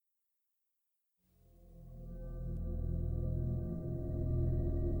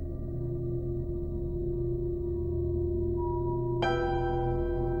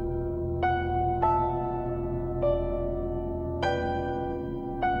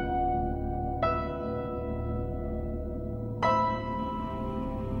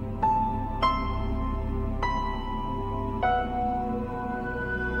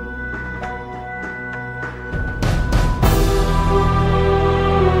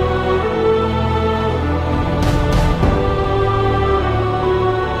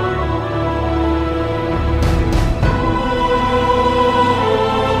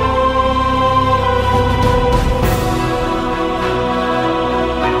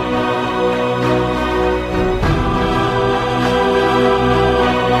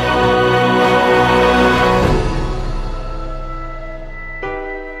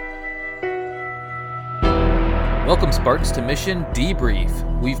Spartans to Mission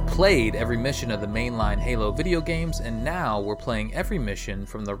Debrief. We've played every mission of the mainline Halo video games, and now we're playing every mission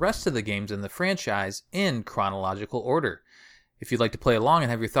from the rest of the games in the franchise in chronological order. If you'd like to play along and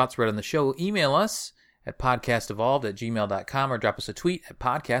have your thoughts read on the show, email us at podcastevolved@gmail.com or drop us a tweet at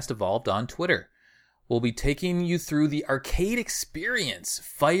podcastevolved on Twitter. We'll be taking you through the arcade experience,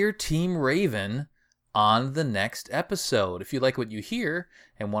 Fire Team Raven, on the next episode. If you like what you hear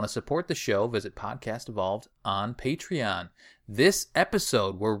and want to support the show, visit Podcast Evolved on Patreon. This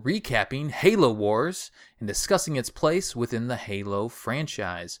episode, we're recapping Halo Wars and discussing its place within the Halo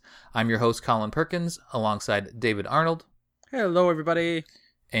franchise. I'm your host, Colin Perkins, alongside David Arnold. Hello, everybody.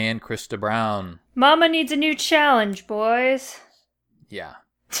 And Krista Brown. Mama needs a new challenge, boys. Yeah,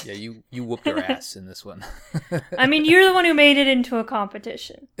 you whooped her ass in this one. I mean, you're the one who made it into a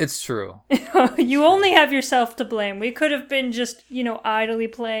competition. It's true. You only have yourself to blame. We could have been just, idly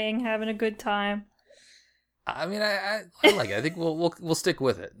playing, having a good time. I mean, I like it. I think we'll stick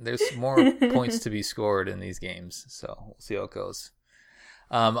with it. There's more points to be scored in these games, so we'll see how it goes.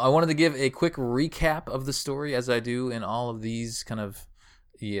 I wanted to give a quick recap of the story, as I do in all of these kind of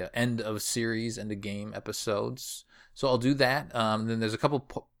end of series, end of game episodes. So I'll do that. Then there's a couple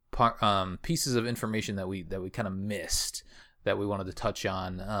pieces of information that we kind of missed that we wanted to touch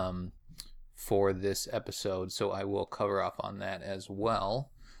on for this episode. So I will cover off on that as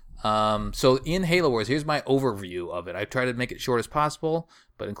well. So in Halo Wars, here's my overview of it. I try to make it short as possible,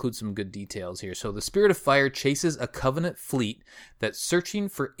 but include some good details here. So the Spirit of Fire chases a Covenant fleet that's searching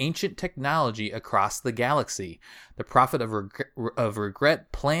for ancient technology across the galaxy. The Prophet of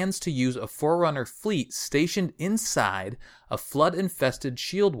Regret plans to use a Forerunner fleet stationed inside a flood-infested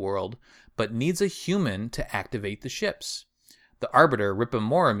shield world, but needs a human to activate the ships. The Arbiter, Ripa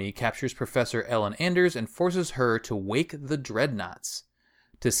Morami, captures Professor Ellen Anders and forces her to wake the Dreadnoughts.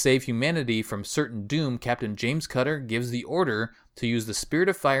 To save humanity from certain doom, Captain James Cutter gives the order to use the Spirit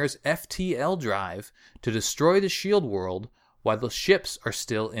of Fire's FTL drive to destroy the shield world while the ships are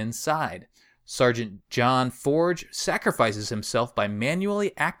still inside. Sergeant John Forge sacrifices himself by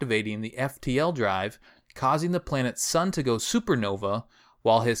manually activating the FTL drive, causing the planet's sun to go supernova,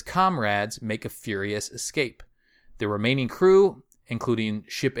 while his comrades make a furious escape. The remaining crew, including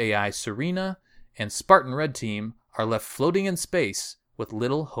Ship AI Serena and Spartan Red Team, are left floating in space with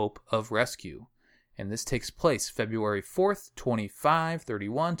little hope of rescue. And this takes place February 4th,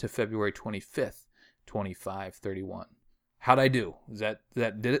 2531 to February 25th, 2531. How'd I do? Is that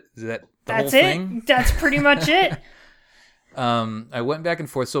did it? Is that the whole thing? That's pretty much it. I went back and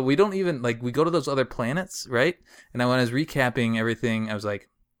forth. So we don't even, we go to those other planets, right? And when I was recapping everything, I was like,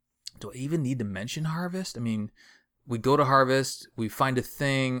 do I even need to mention Harvest? I mean, we go to Harvest, we find a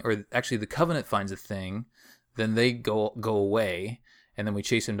thing, or actually the Covenant finds a thing, then they go away. And then we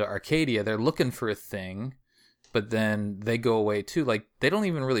chase them to Arcadia. They're looking for a thing, but then they go away too. They don't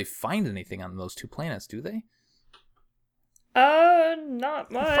even really find anything on those two planets, do they?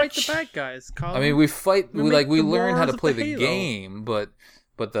 Not much. Fight the bad guys, Colin. I mean, we learn how to play the Halo game, but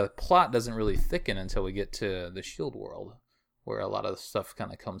the plot doesn't really thicken until we get to the Shield world, where a lot of the stuff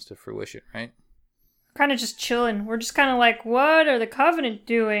kind of comes to fruition, right? Kind of just chilling. We're just kind of like, what are the Covenant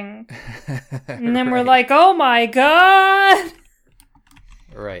doing? And then we're Right. like, oh my god!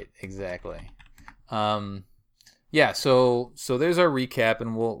 Right, exactly. Yeah, so there's our recap,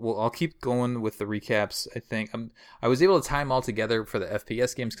 and I'll keep going with the recaps. I think I was able to tie them all together for the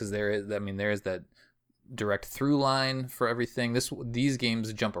FPS games because there is that direct through line for everything. These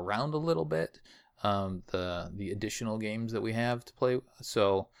games jump around a little bit. The additional games that we have to play.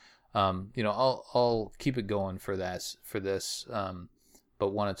 So I'll keep it going for this.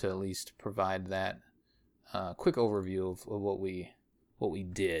 But wanted to at least provide that quick overview of what we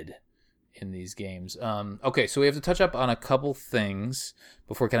did in these games. Okay, so we have to touch up on a couple things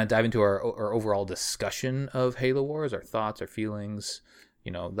before we kind of dive into our overall discussion of Halo Wars, our thoughts, our feelings,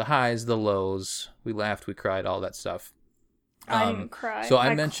 the highs, the lows. We laughed, we cried, all that stuff. I didn't cry. So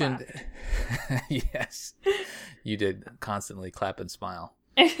I mentioned, yes, you did constantly clap and smile.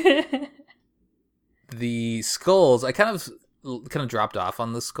 The skulls, I kind of dropped off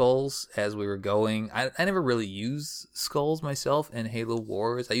on the skulls as we were going. I never really use skulls myself in Halo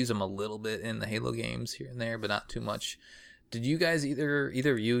Wars. I use them a little bit in the Halo games here and there, but not too much. Did you guys either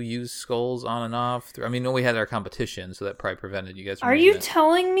of you use skulls on and off? I mean, no, we had our competition, so that probably prevented you guys from Are using you it.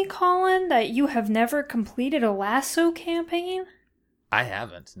 telling me, Colin, that you have never completed a lasso campaign? I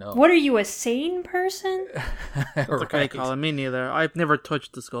haven't, no. What are you, a sane person? It's okay, Right. Colin. Me neither. I've never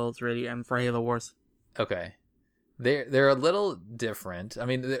touched the skulls, really, and for Halo Wars. Okay. They're a little different. I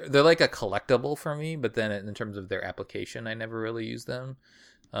mean, they're like a collectible for me, but then in terms of their application, I never really use them.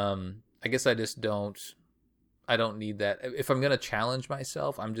 I guess I just don't I don't need that. If I'm gonna challenge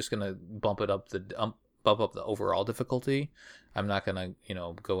myself, I'm just gonna bump up the overall difficulty. I'm not gonna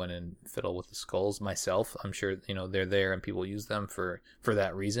go in and fiddle with the skulls myself. I'm sure they're there and people use them for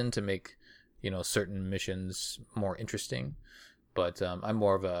that reason to make certain missions more interesting. But I'm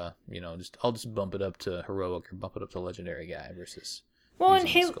more of a I'll just bump it up to heroic or bump it up to legendary guy versus. Well, and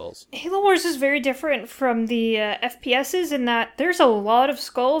Halo Wars is very different from the FPSs in that there's a lot of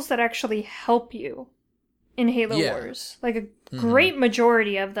skulls that actually help you in Halo Wars. Like a great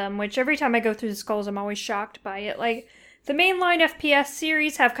majority of them, which every time I go through the skulls, I'm always shocked by it. Like, the mainline FPS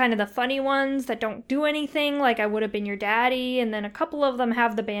series have kind of the funny ones that don't do anything, like I Would Have Been Your Daddy, and then a couple of them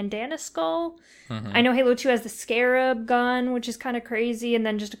have the bandana skull. I know Halo 2 has the Scarab gun, which is kind of crazy, and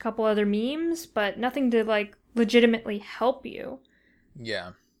then just a couple other memes, but nothing to, like, legitimately help you.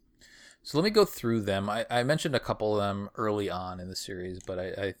 Yeah. So let me go through them. I mentioned a couple of them early on in the series, but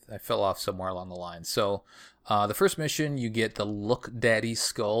I fell off somewhere along the line. So the first mission, you get the Look Daddy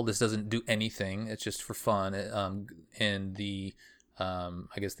skull. This doesn't do anything. It's just for fun. And the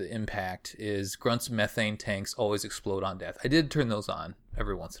I guess the impact is Grunt's methane tanks always explode on death. I did turn those on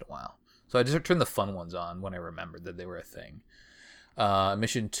every once in a while. So I just turned the fun ones on when I remembered that they were a thing.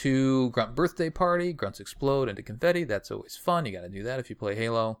 Mission 2, Grunt birthday party. Grunts explode into confetti. That's always fun. You got to do that if you play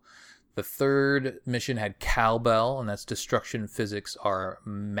Halo. The third mission had Cowbell, and that's destruction physics are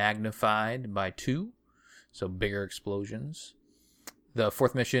magnified by 2. So bigger explosions. The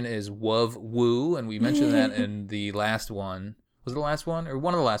fourth mission is Wuv Woo, and we mentioned that in the last one. Was it the last one? Or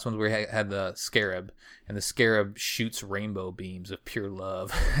one of the last ones where we had the Scarab, and the Scarab shoots rainbow beams of pure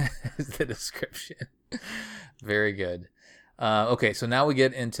love is the description. Very good. Okay, so now we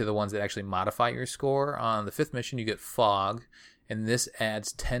get into the ones that actually modify your score. On the fifth mission, you get Fog, and this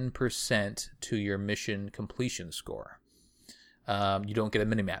adds 10% to your mission completion score. You don't get a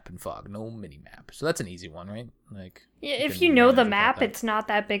minimap in Fog. No minimap. So that's an easy one, right? Like, yeah, if you know the map, it's not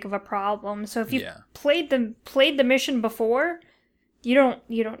that big of a problem. So if you played the mission before, you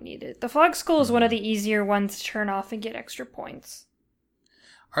don't need it. The Fog Skull is one of the easier ones to turn off and get extra points.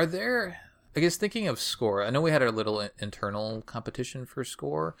 Are there, I guess, thinking of score, I know we had our little internal competition for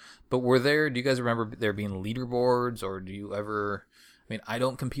score, but do you guys remember there being leaderboards, or do you ever, I mean, I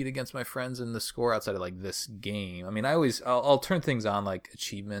don't compete against my friends in the score outside of like this game. I mean, I'll turn things on like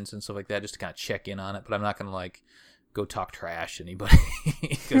achievements and stuff like that just to kind of check in on it, but I'm not going to like go talk trash to anybody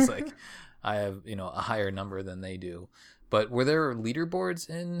because like I have, a higher number than they do. But were there leaderboards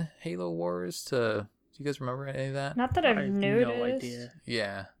in Halo Wars do you guys remember any of that? Not that I've noticed. No idea.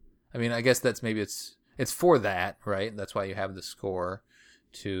 Yeah. I mean, I guess that's maybe it's for that, right? That's why you have the score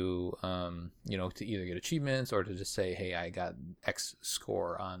to, to either get achievements or to just say, hey, I got X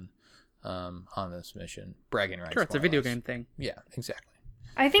score on this mission. Bragging rights. Sure, it's a video game thing. Yeah, exactly.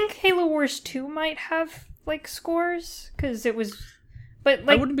 I think Halo Wars 2 might have, like, scores, because it was... But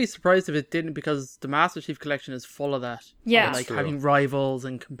like, I wouldn't be surprised if it didn't, because the Master Chief Collection is full of that. Yeah. Like having rivals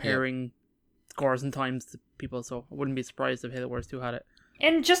and comparing scores and times to people, so I wouldn't be surprised if Halo Wars 2 had it.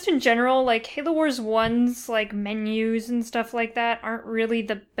 And just in general, like, Halo Wars 1's, like, menus and stuff like that aren't really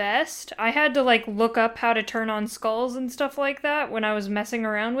the best. I had to, like, look up how to turn on skulls and stuff like that when I was messing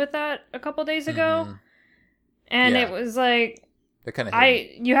around with that a couple days ago. Mm-hmm. And it was, like... They're kind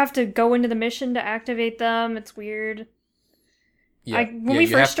of you have to go into the mission to activate them. It's weird. Yeah, when we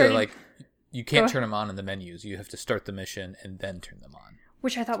first started... like, you can't turn them on in the menus. You have to start the mission and then turn them on.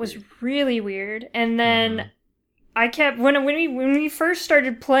 Which I thought was really weird. And then I kept... When we first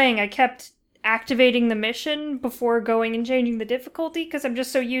started playing, I kept activating the mission before going and changing the difficulty, because I'm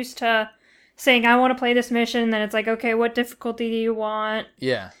just so used to saying, I want to play this mission, and then it's like, okay, what difficulty do you want?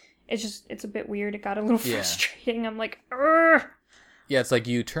 Yeah. It's a bit weird. It got a little frustrating. I'm like, Urgh! Yeah, it's like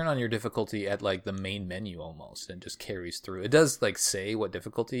you turn on your difficulty at like the main menu almost, and it just carries through. It does like say what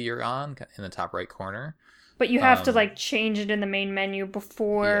difficulty you're on in the top right corner. But you have to like change it in the main menu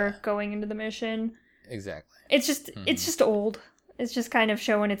before going into the mission. Exactly. It's just old. It's just kind of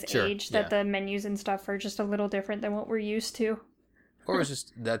showing its age that the menus and stuff are just a little different than what we're used to. Or it's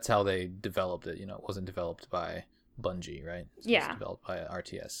just that's how they developed it. It wasn't developed by Bungie, right? It was developed by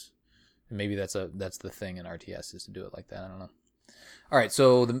RTS. And maybe that's the thing in RTS is to do it like that. I don't know. All right,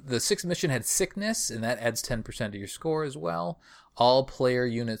 so the sixth mission had Sickness, and that adds 10% to your score as well. All player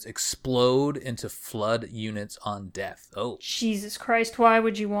units explode into flood units on death. Oh, Jesus Christ! Why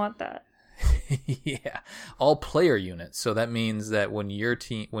would you want that? Yeah, all player units. So that means that when your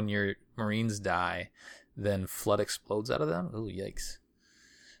Marines die, then flood explodes out of them. Oh, yikes!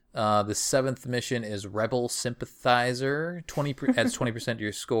 The seventh mission is Rebel Sympathizer. Adds 20% to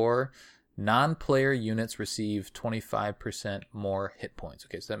your score. Non-player units receive 25% more hit points.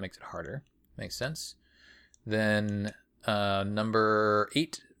 Okay, so that makes it harder. Makes sense. Then number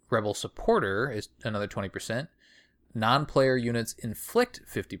 8, Rebel Supporter is another 20%. Non-player units inflict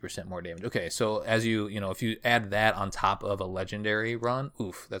 50% more damage. Okay, so as if you add that on top of a legendary run,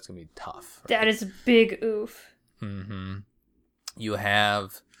 oof, that's going to be tough. Right? That is a big oof. Mm-hmm. You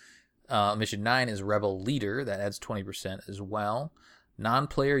have Mission 9 is Rebel Leader. That adds 20% as well.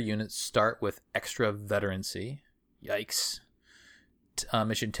 Non-player units start with extra veterancy. Yikes.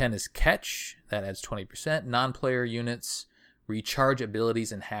 Mission 10 is Catch. That adds 20%. Non-player units recharge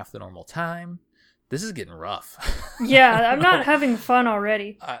abilities in half the normal time. This is getting rough. Yeah, I'm not having fun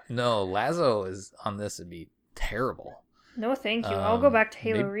already. No, Lazo is on this would be terrible. No, thank you. I'll go back to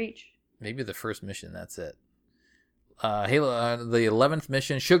Halo Reach. Maybe the first mission, that's it. Halo, the 11th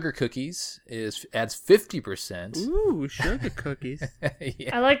mission, Sugar Cookies, adds 50%. Ooh, sugar cookies.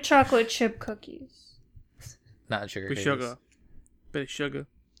 Yeah. I like chocolate chip cookies. Not sugar With cookies. sugar. Bit of sugar.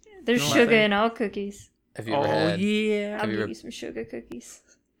 There's sugar in all cookies. Have you ever had? Yeah. I'll give you some sugar cookies.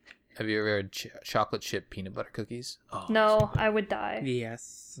 Have you ever had chocolate chip peanut butter cookies? Oh, No, I would die.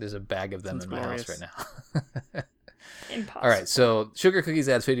 Yes. there's a bag of them Sounds in my glorious. house right now. Impossible. All right, so Sugar Cookies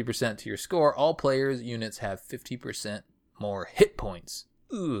adds 50% to your score. All players' units have 50% more hit points.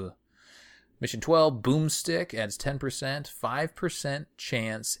 Ugh. Mission 12, Boomstick adds 10%, 5%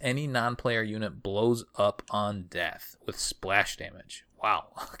 chance any non-player unit blows up on death with splash damage. Wow,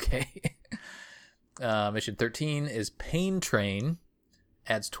 okay. Mission 13 is Pain Train,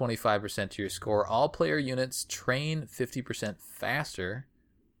 adds 25% to your score. All player units train 50% faster.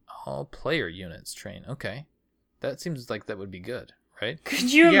 All player units train, okay. That seems like that would be good, right?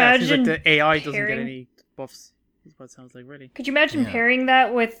 Could you Yeah, it seems imagine like the AI doesn't get pairing- any buffs. That's what it sounds like, really. Could you imagine Yeah. pairing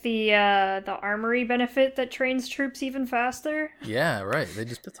that with the armory benefit that trains troops even faster? Yeah, right. They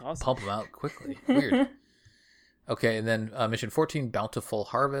just That's awesome. pump them out quickly. Weird. Okay, and then Mission 14, Bountiful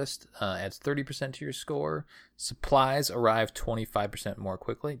Harvest, adds 30% to your score. Supplies arrive 25% more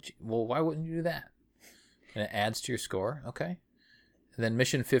quickly. Well, why wouldn't you do that? And it adds to your score. Okay. And then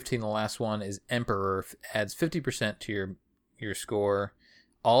Mission 15, the last one, is Emperor, adds 50% to your score.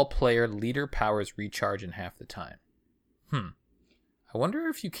 All player leader powers recharge in half the time. I wonder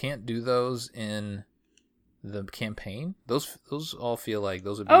if you can't do those in the campaign. Those all feel like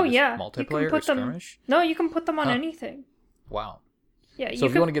those would be just multiplayer or skirmish. No, you can put them on Huh. anything. Wow. Yeah, So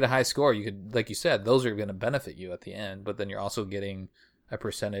if you want to get a high score, you could, like you said, those are going to benefit you at the end, but then you're also getting a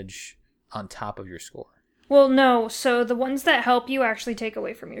percentage on top of your score. Well, no. So the ones that help you actually take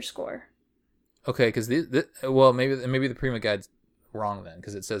away from your score. Okay, because maybe the Prima Guide's wrong then,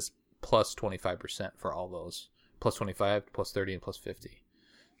 because it says plus 25% for all those. Plus 25, plus 30, and plus 50.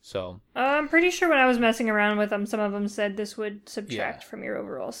 So I'm pretty sure when I was messing around with them, some of them said this would subtract from your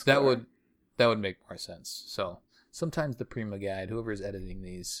overall score. that would make more sense. So sometimes the Prima Guide, whoever is editing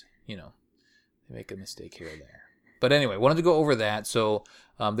these, they make a mistake here or there. But anyway, wanted to go over that. So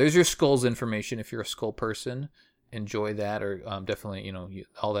there's your skulls information. If you're a skull person, enjoy that, or definitely,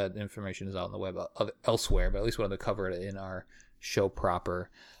 all that information is out on the web elsewhere. But at least wanted to cover it in our show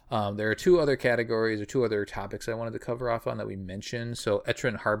proper. There are two other categories or two other topics I wanted to cover off on that we mentioned. So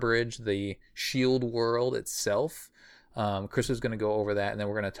Etrin Harborage, the shield world itself. Chris is going to go over that, and then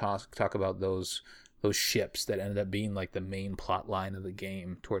we're going to talk about those ships that ended up being like the main plot line of the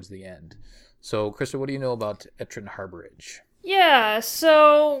game towards the end. So, Krista, what do you know about Etrin Harborage? Yeah,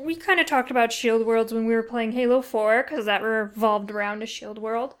 so we kind of talked about shield worlds when we were playing Halo 4, because that revolved around a shield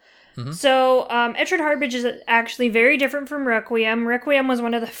world. Mm-hmm. So, Etrin Harborage is actually very different from Requiem. Requiem was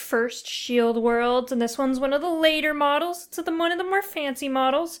one of the first shield worlds, and this one's one of the later models. It's one of the more fancy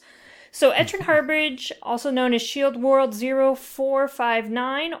models. So, Etrin Harborage, also known as Shield World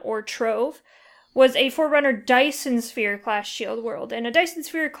 0459, or Trove, was a Forerunner Dyson Sphere class shield world. And a Dyson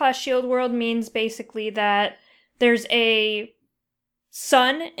Sphere class shield world means basically that there's a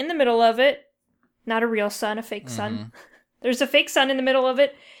sun in the middle of it. Not a real sun, a fake sun. There's a fake sun in the middle of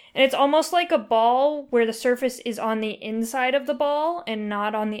it. And it's almost like a ball where the surface is on the inside of the ball and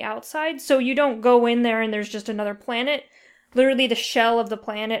not on the outside. So you don't go in there and there's just another planet. Literally the shell of the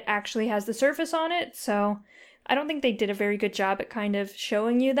planet actually has the surface on it. So I don't think they did a very good job at kind of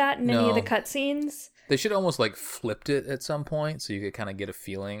showing you that in any of the cutscenes. They should almost like flipped it at some point so you could kind of get a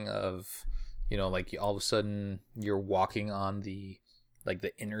feeling of, like all of a sudden you're walking on the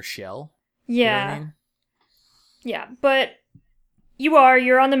inner shell. Yeah. You know what I mean? Yeah, but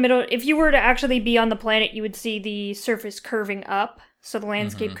you're on the middle. If you were to actually be on the planet, you would see the surface curving up. So the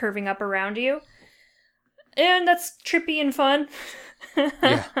landscape curving up around you. And that's trippy and fun.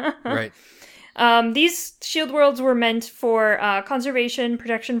 Yeah, right. These shield worlds were meant for conservation,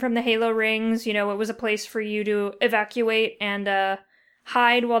 protection from the Halo rings. It was a place for you to evacuate and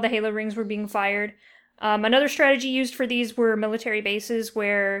hide while the Halo rings were being fired. Another strategy used for these were military bases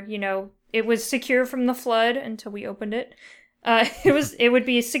where, it was secure from the flood until we opened it. It would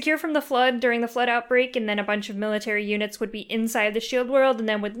be secure from the flood during the flood outbreak, and then a bunch of military units would be inside the shield world and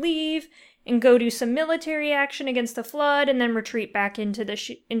then would leave and go do some military action against the flood and then retreat back into the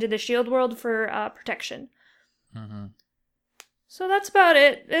shield world for protection. Mm-hmm. So that's about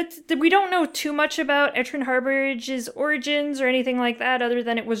it. We don't know too much about Etrin Harborage's origins or anything like that, other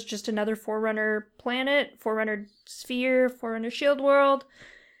than it was just another Forerunner planet, Forerunner sphere, Forerunner shield world.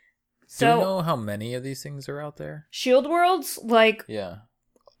 Do you know how many of these things are out there? Shield worlds, like a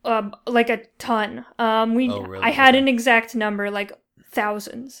ton. Really? I had an exact number, like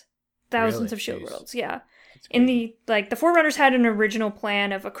thousands of shield worlds. Yeah, in the Forerunners had an original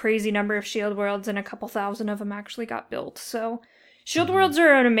plan of a crazy number of shield worlds, and a couple thousand of them actually got built. So, shield worlds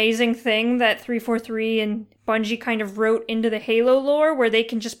are an amazing thing that 343 and Bungie kind of wrote into the Halo lore, where they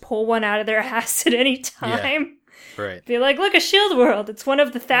can just pull one out of their ass at any time. Yeah. Right. Be like, look, a shield world. It's one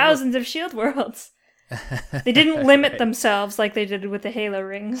of the thousands of shield worlds. They didn't limit themselves like they did with the Halo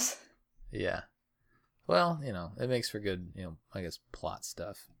rings. Yeah. Well, it makes for good, I guess, plot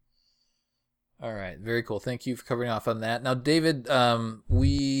stuff. All right. Very cool. Thank you for covering off on that. Now, David,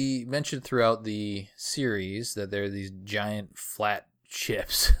 we mentioned throughout the series that there are these giant flat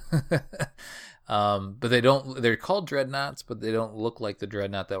ships. But they're called dreadnoughts, but they don't look like the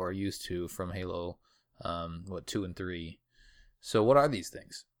dreadnought that we're used to from Halo 2 and 3. So what are these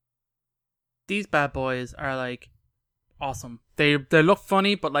things? These bad boys are like awesome. They look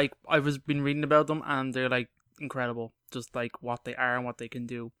funny, but like I've been reading about them and they're like incredible, just like what they are and what they can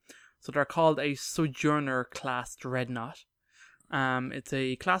do. So they're called a Sojourner class dreadnought. It's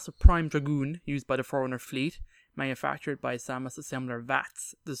a class of Prime Dragoon used by the Forerunner fleet, manufactured by Samus assembler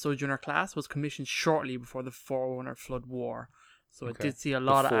VATS. The Sojourner class was commissioned shortly before the Forerunner Flood War. So it did see a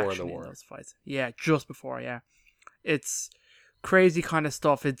lot of action in those fights. Yeah, just before, yeah. It's crazy kind of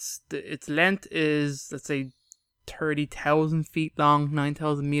stuff. Its length is, let's say, 30,000 feet long,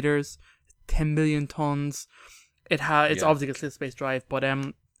 9,000 meters, 10 million tons. It's obviously a slip space drive, but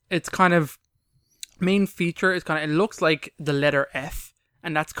its kind of main feature is it looks like the letter F,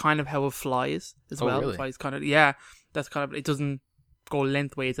 and that's kind of how it flies as well. Really? It flies that's kind of, it doesn't go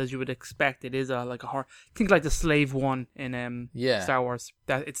lengthways as you would expect. It is think like the Slave One in Star Wars.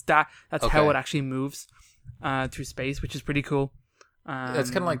 That's how it actually moves through space, which is pretty cool. It's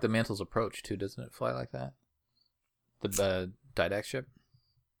kind of like the Mantle's approach too, doesn't it? Fly like that. The Didact ship.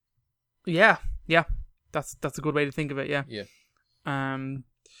 Yeah. That's a good way to think of it. Yeah. Yeah.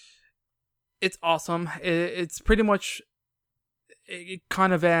 It's awesome. It's pretty much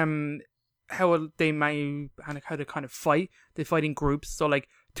kind of how they kind of fight. They fight in groups. So like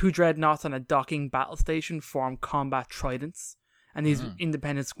 2 dreadnoughts on a docking battle station form combat tridents, and these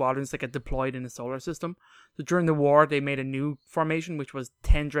independent squadrons that get deployed in the solar system. So during the war, they made a new formation, which was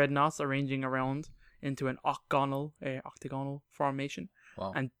 10 dreadnoughts arranging around into an octagonal formation.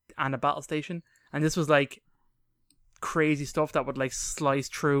 Wow. and a battle station. And this was like crazy stuff that would like slice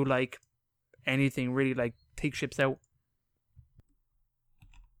through like anything, really, like take ships out.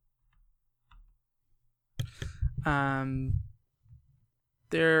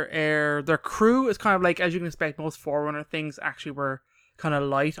 Their crew is kind of like, as you can expect, most Forerunner things actually were kind of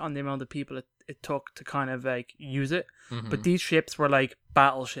light on the amount of people it took to kind of like use it. Mm-hmm. But these ships were like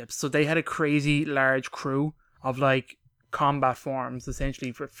battleships, so they had a crazy large crew of like combat forms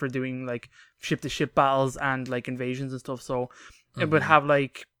essentially for doing like ship to ship battles and like invasions and stuff. So it would have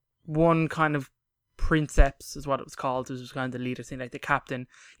like one kind of princeps is what it was called. It was kind of the leader thing, like the captain.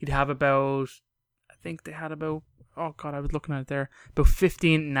 He'd have about, I think they had about, oh god, I was looking at it there, about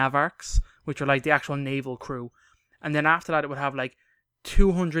 15 navarchs, which are like the actual naval crew. And then after that, it would have like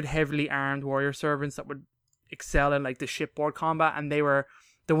 200 heavily armed warrior servants that would excel in like the shipboard combat, and they were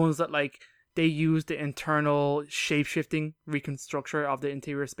the ones that like they used the internal shape-shifting reconstruction of the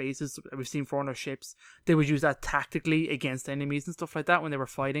interior spaces that we've seen for other ships. They would use that tactically against enemies and stuff like that when they were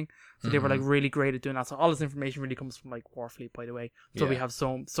fighting. So they were like really great at doing that. So all this information really comes from like Warfleet, by the way. So we have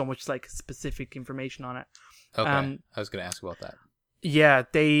so much like specific information on it. Okay, I was going to ask about that. Yeah,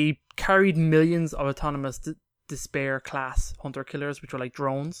 they carried millions of autonomous Despair class hunter killers, which were like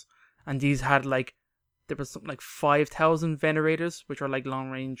drones, and these had like, there was something like 5,000 Venerators, which are like long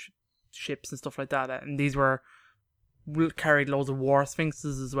range ships and stuff like that, and these carried loads of War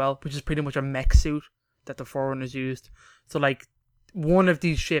Sphinxes as well, which is pretty much a mech suit that the Forerunners used. So like one of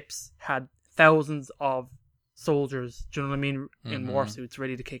these ships had thousands of soldiers, do you know what I mean, in war suits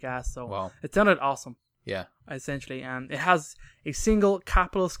ready to kick ass. So it sounded awesome. Yeah, essentially. It has a single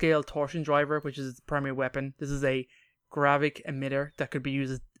capital scale torsion driver, which is its primary weapon. This is a gravic emitter that could be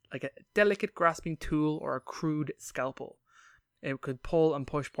used as like a delicate grasping tool or a crude scalpel. It could pull and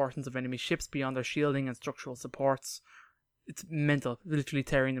push portions of enemy ships beyond their shielding and structural supports. It's mental, literally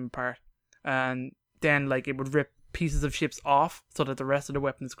tearing them apart. And then, like, it would rip pieces of ships off so that the rest of the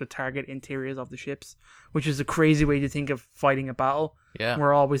weapons could target interiors of the ships, which is a crazy way to think of fighting a battle. Yeah.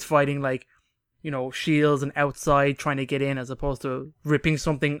 We're always fighting, like, you know, shields and outside trying to get in, as opposed to ripping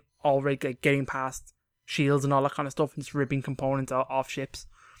something already, like, getting past shields and all that kind of stuff and just ripping components off ships.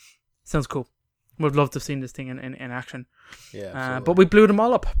 Sounds cool. Would love to have seen this thing in action. Yeah, but we blew them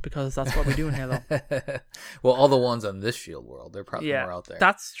all up because that's what we do in Halo. Well, all the ones on this shield world, they're probably more out there.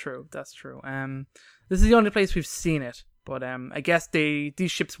 That's true. This is the only place we've seen it, but I guess these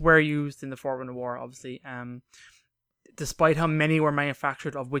ships were used in the Forerunner War, obviously. Despite how many were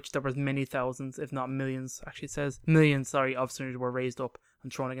manufactured, of which there was many thousands, if not millions. Actually, it says millions. Of Sooners were raised up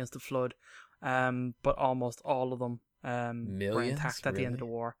and thrown against the Flood, but almost all of them were intact at the end of the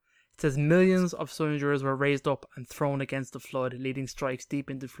war. It says millions of soldiers were raised up and thrown against the Flood, leading strikes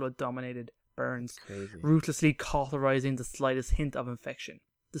deep into Flood-dominated Burns, ruthlessly cauterizing the slightest hint of infection.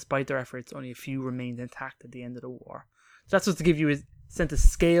 Despite their efforts, only a few remained intact at the end of the war. So that's just to give you a sense of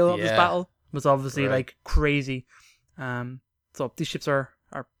scale of this battle. It was obviously like crazy. So these ships are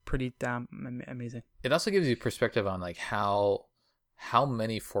pretty damn amazing. It also gives you perspective on like how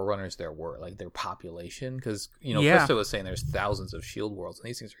many Forerunners there were, like their population, because Krista was saying there's thousands of shield worlds and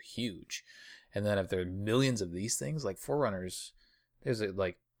these things are huge, and then if there are millions of these things, like Forerunners, there's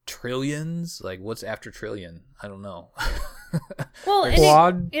like trillions. Like what's after trillion? I don't know. Well,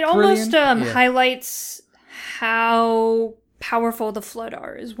 it almost highlights how powerful the Flood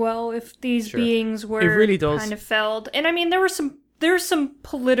are as well. If these beings were really kind of felled, and I mean there's some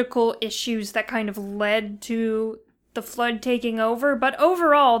political issues that kind of led to the Flood taking over, but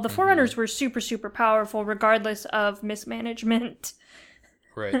overall the Forerunners were super, super powerful regardless of mismanagement.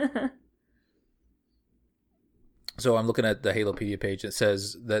 Right. So I'm looking at the Halopedia page. It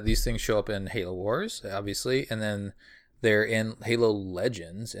says that these things show up in Halo Wars, obviously, and then they're in Halo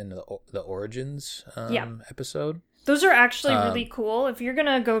Legends in the Origins episode. Those are actually really cool. If you're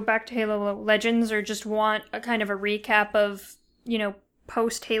gonna go back to Halo Legends or just want a kind of a recap of,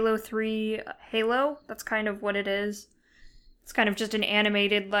 post Halo 3 Halo, that's kind of what it is. It's kind of just an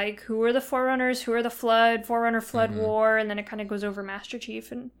animated, like, who are the Forerunners, who are the Flood, Forerunner Flood War, and then it kind of goes over Master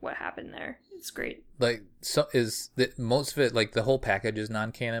Chief and what happened there. It's great. Like, so is that most of it, like, the whole package is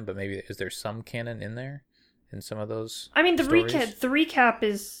non-canon, but maybe is there some canon in there in some of those? I mean, the recap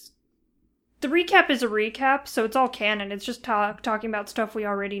is a recap, so it's all canon. It's just talking about stuff we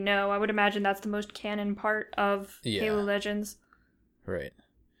already know. I would imagine that's the most canon part of Halo Legends. Right.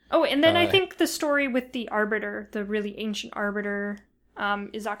 Oh, and then I think the story with the Arbiter, the really ancient Arbiter,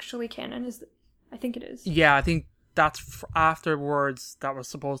 is actually canon. I think it is. Yeah, I think that's afterwards that was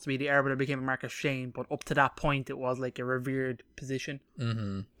supposed to be the Arbiter became a mark of shame, but up to that point it was like a revered position.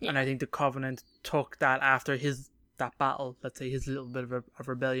 Mm-hmm. Yeah. And I think the Covenant took that after that battle, let's say his little bit of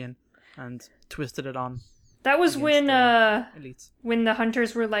rebellion, and twisted it on. That was when the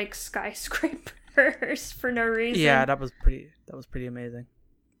Hunters were like skyscrapers for no reason. Yeah, that was pretty amazing.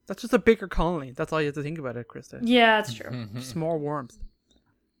 That's just a bigger colony. That's all you have to think about it, Krista. Yeah, that's true. Just more warmth.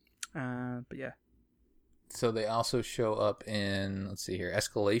 But yeah. So they also show up in, let's see here,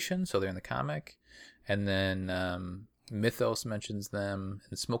 Escalation. So they're in the comic. And then Mythos mentions them.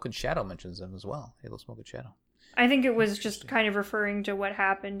 And Smoke and Shadow mentions them as well. Halo Smoke and Shadow. I think it was just kind of referring to what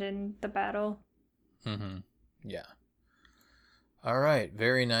happened in the battle. Mm-hmm. Yeah. All right,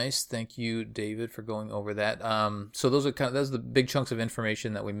 very nice. Thank you, David, for going over that. So those are the big chunks of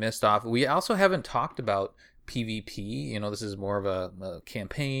information that we missed off. We also haven't talked about PvP. This is more of a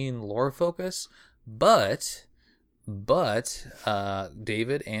campaign lore focus, but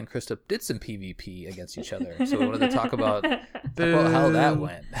David and Krista did some PvP against each other. So we wanted to talk about how that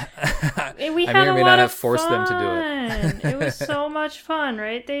went. We had I may or may not have forced them to do it. It was so much fun,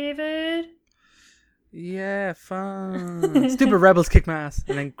 right, David? Yeah, fun. Stupid rebels kick my ass.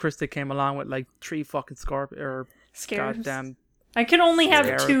 And then Krista came along with like 3 fucking scarabs. Goddamn. I can only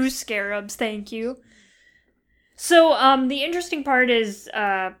have 2 scarabs, thank you. So, the interesting part is,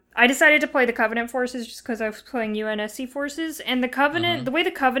 I decided to play the Covenant forces just because I was playing UNSC forces, and the Covenant, the way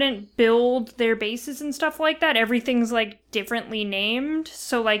the Covenant build their bases and stuff like that, everything's like differently named.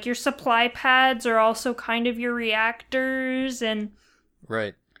 So, like, your supply pads are also kind of your reactors, and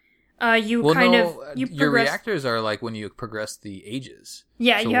right. Your reactors are like when you progress the ages.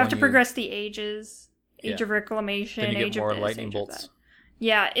 Yeah, so you have to progress the ages. Age of Reclamation, then you get Age more of this, lightning Age bolts. Of that.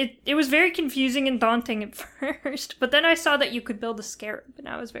 Yeah, it was very confusing and daunting at first, but then I saw that you could build a scarab, and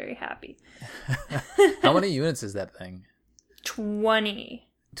I was very happy. How many units is that thing? 20.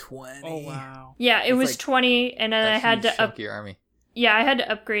 20. Oh wow. Yeah, it was 20, and then I had to up your army. Yeah, I had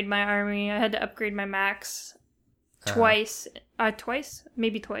to upgrade my army. I had to upgrade my max twice.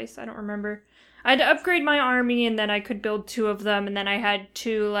 Maybe twice. I don't remember. I had to upgrade my army, and then I could build 2 of them, and then I had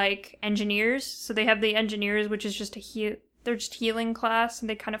 2 like engineers. So they have the engineers, which is just they're just healing class, and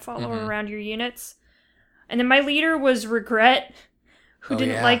they kind of follow around your units. And then my leader was Regret, who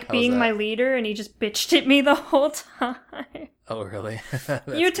didn't like being my leader, and he just bitched at me the whole time. Oh, really?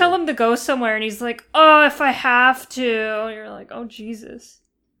 You tell him to go somewhere, and he's like, "Oh, if I have to." You're like, "Oh, Jesus."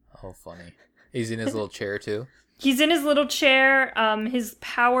 Oh, funny. He's in his little chair, too? He's in his little chair. His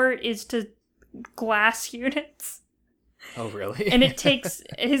power is to glass units. Oh, really? And it takes...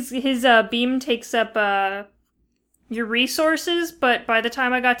 His beam takes up your resources, but by the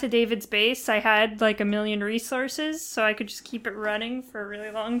time I got to David's base, I had like 1 million resources, so I could just keep it running for a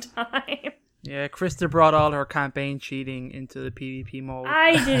really long time. Yeah, Krista brought all her campaign cheating into the PvP mode.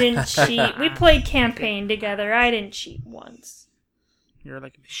 I didn't cheat. We played campaign together. I didn't cheat once. You're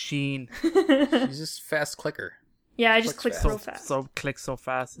like a machine. She's just fast clicker. Yeah, I just click so fast. Click so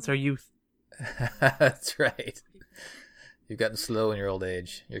fast. It's our youth. That's right. You've gotten slow in your old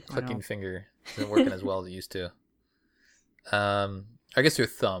age. Your clicking finger isn't working as well as it used to. I guess your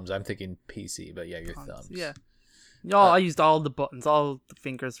thumbs. I'm thinking PC, but yeah, your thumbs. Yeah. No, I used all the buttons, all the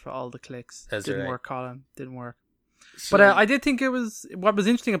fingers for all the clicks. Didn't work, Colin. Didn't work. So, but I did think what was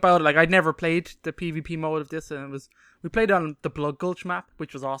interesting about it, like I'd never played the PvP mode of this, and we played on the Blood Gulch map,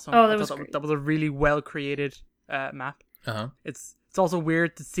 which was awesome. Oh, that was great. That was a really well created map. Uh-huh. It's also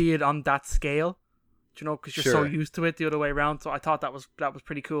weird to see it on that scale, because you're so used to it the other way around. So I thought that was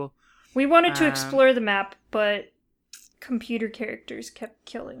pretty cool. We wanted to explore the map, but computer characters kept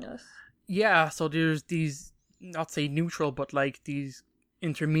killing us. Yeah, so there's these, not say neutral, but like these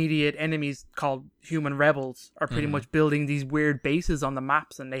intermediate enemies called human rebels are pretty much building these weird bases on the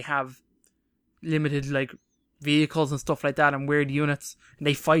maps, and they have limited like vehicles and stuff like that and weird units, and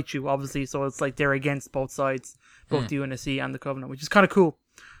they fight you obviously, so it's like they're against both sides, both the UNSC and the Covenant, which is kind of cool.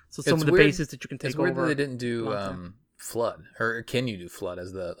 So some of the bases that you can take over. It's weird that they didn't do Flood, or can you do Flood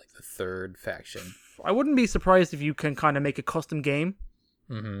as the third faction? I wouldn't be surprised if you can kind of make a custom game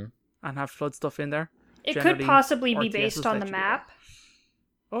and have Flood stuff in there. It could possibly be based on the map.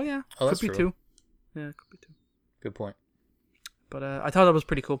 Oh yeah, could be true. too. Yeah, it could be too. Good point. But I thought that was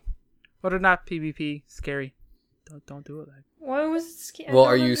pretty cool. Other than that, PvP scary. Don't do it. Why was it scary? Well,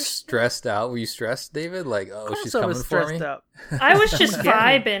 are you stressed out? Were you stressed, David? Like, she's coming for me? Out. I was just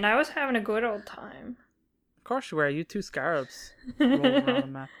vibing. I was having a good old time. Of course you were. You 2 scarabs rolling around the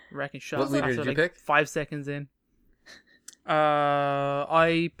map, wrecking shots. What leader did you pick? 5 seconds in.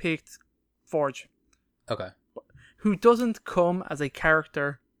 I picked Forge. Okay. Who doesn't come as a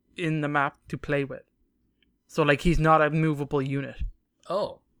character in the map to play with. So, like, he's not a movable unit.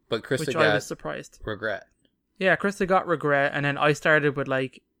 Oh, but Krista I was surprised. Regret. Yeah, Krista got Regret, and then I started with,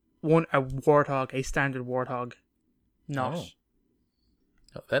 like, a Warthog, a standard Warthog. Oh,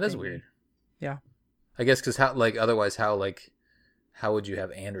 that is weird. Yeah. I guess because otherwise how would you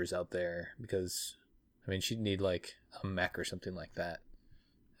have Anders out there? Because, I mean, she'd need, like, a mech or something like that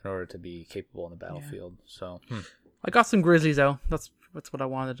in order to be capable in the battlefield. Yeah. So, I got some Grizzlies out. That's what I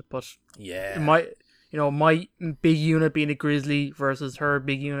wanted, but yeah, my big unit being a Grizzly versus her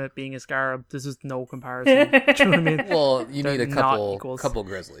big unit being a Scarab, there's just no comparison. Do you know what I mean? Well, you need a couple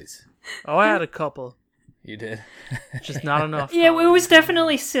Grizzlies. Oh, I had a couple. You did? Just not enough. Yeah, it was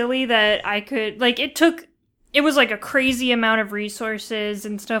definitely silly that I could, like, it was like a crazy amount of resources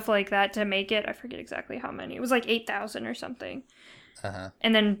and stuff like that to make it. I forget exactly how many. It was like 8,000 or something. Uh-huh.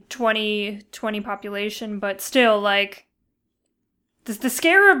 And then 20 population, but still, like, the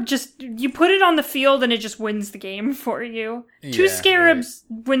Scarab just, you put it on the field and it just wins the game for you. Yeah, 2 Scarabs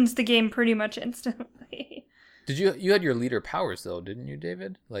wins the game pretty much instantly. Did you had your leader powers though, didn't you,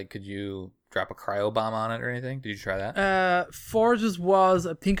 David? Like, could you drop a cryo bomb on it or anything? Did you try that? Forge's was,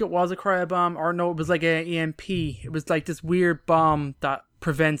 I think it was a cryo bomb, or no, it was like an EMP. It was like this weird bomb that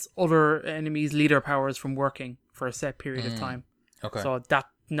prevents other enemies' leader powers from working for a set period of time. Okay. So that's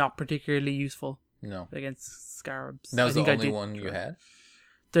not particularly useful. No. Against Scarabs. That was the only one you had?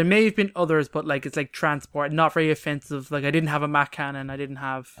 There may have been others, but like it's like transport, not very offensive. Like I didn't have a Mac cannon. I didn't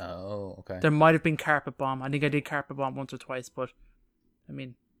have. Oh, okay. There might have been carpet bomb. I think I did carpet bomb once or twice, but I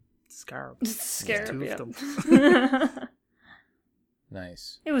mean, Scarab. Scarab, yeah. 2 of them.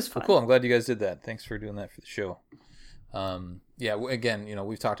 Nice. It was fun. Well, cool. I'm glad you guys did that. Thanks for doing that for the show. Yeah. Again,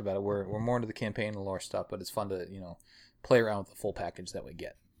 we've talked about it. We're more into the campaign and lore stuff, but it's fun to play around with the full package that we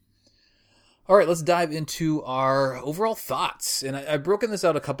get. All right, let's dive into our overall thoughts. And I've broken this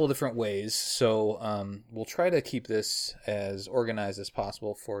out a couple different ways, so we'll try to keep this as organized as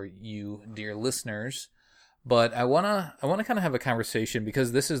possible for you, dear listeners. But I wanna kind of have a conversation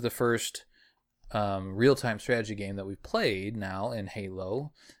because this is the first real-time strategy game that we've played now in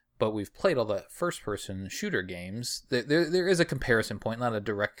Halo, but we've played all the first-person shooter games. There is a comparison point, not a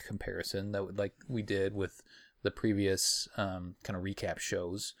direct comparison that like we did with the previous kind of recap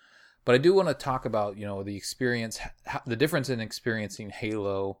shows. But I do want to talk about, the experience, the difference in experiencing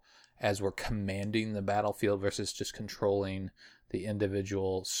Halo as we're commanding the battlefield versus just controlling the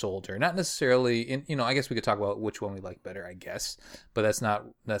individual soldier. Not necessarily, I guess we could talk about which one we like better, I guess. But that's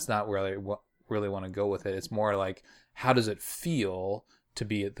not where I really want to go with it. It's more like, how does it feel to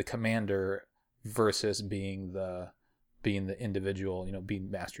be the commander versus being the individual,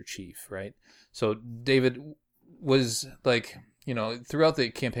 being Master Chief, right? So David was like, throughout the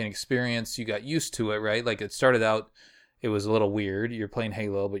campaign experience, you got used to it, right? Like it started out, it was a little weird. You're playing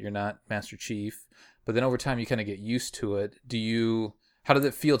Halo, but you're not Master Chief. But then over time, you kind of get used to it. How did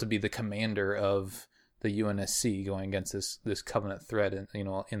it feel to be the commander of the UNSC going against this Covenant threat,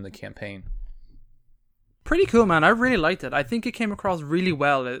 in the campaign? Pretty cool, man. I really liked it. I think it came across really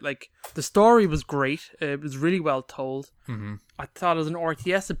well. The story was great. It was really well told. Mm-hmm. I thought as an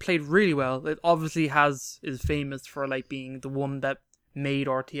RTS, it played really well. It obviously is famous for being the one that made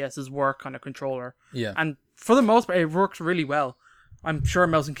RTS's work on a controller. Yeah. And for the most part, it works really well. I'm sure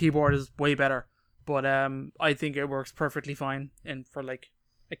mouse and keyboard is way better, but I think it works perfectly fine. And for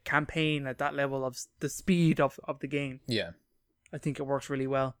a campaign at that level of the speed of the game, yeah, I think it works really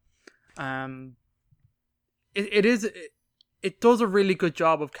well. It does a really good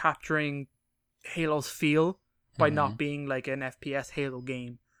job of capturing Halo's feel by not being like an FPS Halo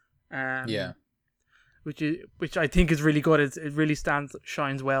game. Yeah, which I think is really good. It really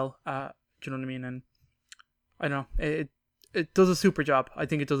shines well. Do you know what I mean? And I don't know, it does a super job. I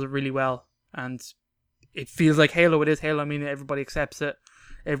think it does it really well, and it feels like Halo. It is Halo. I mean, everybody accepts it.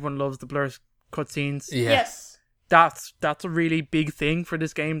 Everyone loves the blur cutscenes. Yeah. Yes. That's a really big thing for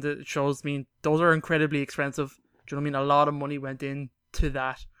this game that shows me those are incredibly expensive. Do you know what I mean? A lot of money went into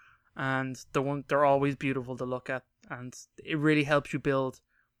that, and they're always beautiful to look at, and it really helps you build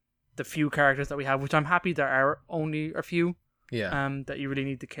the few characters that we have, which I'm happy there are only a few. Yeah. That you really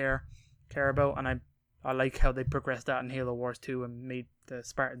need to care about, and I like how they progressed that in Halo Wars 2 and made the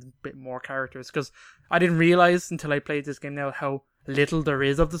Spartans a bit more characters, because I didn't realize until I played this game now how little there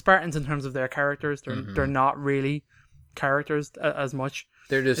is of the Spartans in terms of their characters. They're not really characters as much.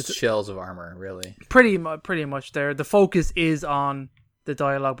 They're just shells of armor, really. Pretty much. The focus is on the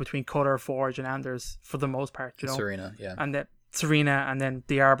dialogue between Cutter, Forge, and Anders for the most part. Serena, yeah, and Serena, and then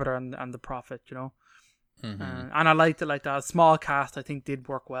the Arbiter and the Prophet. Mm-hmm. And I liked it like that. A small cast, I think, did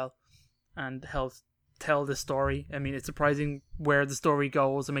work well and helped tell the story. I mean, it's surprising where the story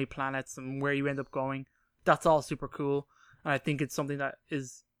goes, and many planets, and where you end up going. That's all super cool. And I think it's something that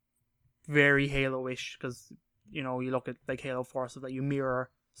is very Halo-ish, because, you look at Halo 4, so that you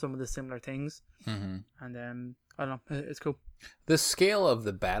mirror some of the similar things. Mm-hmm. And I don't know, it's cool. The scale of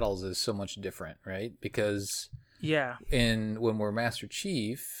the battles is so much different, right? Because when we're Master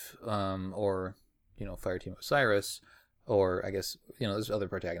Chief, or, Fireteam Osiris, or I guess, there's other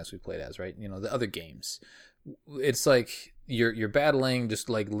protagonists we played as, right? The other games. It's like you're battling just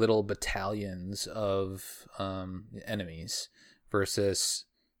little battalions of enemies, versus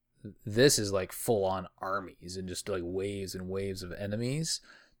this is full on armies and just waves and waves of enemies.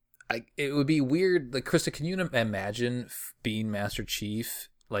 It would be weird. Krista, can you imagine being Master Chief?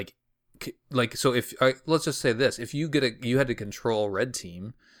 So if let's just say this: if you had to control Red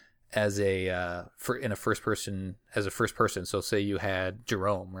Team as a first person. So say you had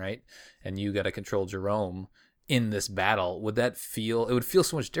Jerome, right? And you got to control Jerome in this battle. It would feel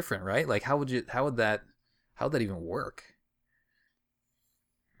so much different, right? How would that even work?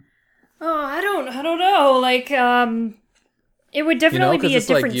 Oh, I don't know. It would definitely be a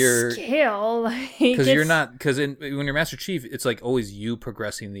different scale. Because when you're Master Chief, it's always you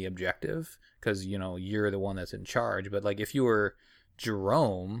progressing the objective, because you're the one that's in charge. But if you were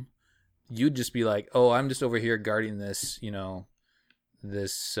Jerome, you'd just be I'm just over here guarding this,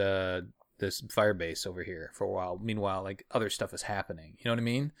 this fire base over here for a while. Meanwhile, other stuff is happening. You know what I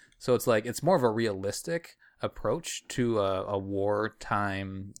mean? So it's more of a realistic approach to a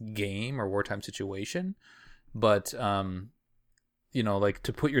wartime game or wartime situation. But to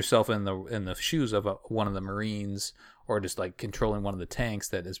put yourself in the shoes of one of the Marines, or just controlling one of the tanks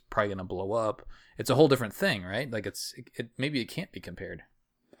that is probably going to blow up, it's a whole different thing, right? Maybe it can't be compared.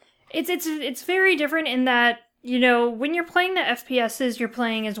 It's very different in that when you're playing the FPSs, you're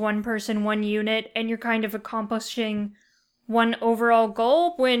playing as one person, one unit, and you're kind of accomplishing one overall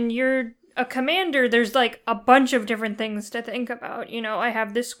goal. When you're a commander, there's like a bunch of different things to think about. I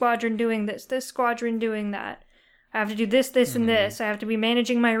have this squadron doing this squadron doing that. I have to do this, and this. I have to be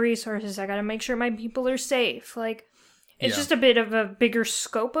managing my resources. I gotta make sure my people are safe. Like, it's just a bit of a bigger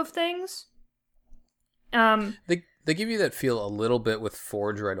scope of things. They give you that feel a little bit with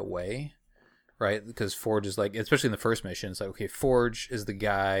Forge right away, right? Because Forge is like, especially in the first mission, it's like, okay, Forge is the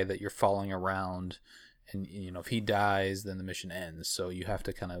guy that you're following around, and if he dies, then the mission ends. So you have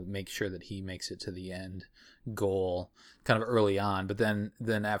to kind of make sure that he makes it to the end goal kind of early on. But then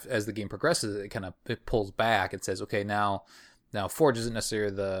as the game progresses, it pulls back. It says, okay, now Forge isn't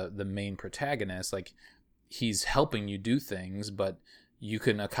necessarily the main protagonist. Like, he's helping you do things, but you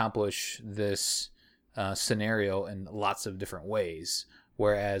can accomplish this scenario in lots of different ways.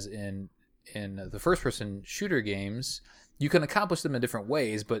 Whereas in the first person shooter games, you can accomplish them in different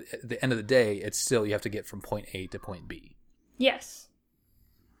ways, but at the end of the day, it's still, you have to get from point A to point B. Yes.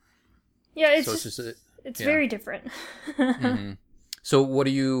 Yeah, it's very different. Mm-hmm. So what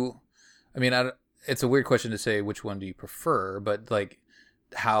do you, it's a weird question to say which one do you prefer, but like,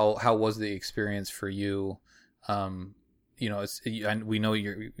 how was the experience for you? We know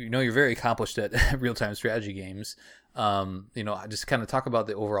you're very accomplished at real-time strategy games. Just kind of talk about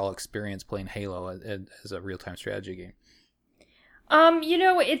the overall experience playing Halo as a real-time strategy game.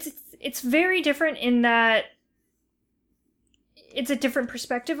 It's very different in that it's a different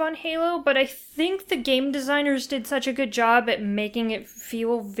perspective on Halo, but I think the game designers did such a good job at making it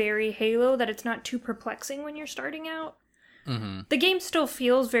feel very Halo that it's not too perplexing when you're starting out. Mm-hmm. The game still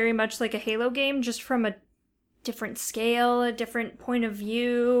feels very much like a Halo game, just from a different scale, a different point of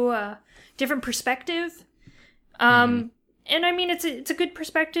view, a different perspective. And it's a good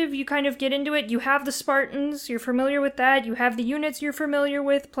perspective. You kind of get into it. You have the Spartans, you're familiar with that. You have the units you're familiar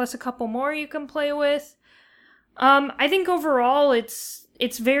with, plus a couple more you can play with. I think overall it's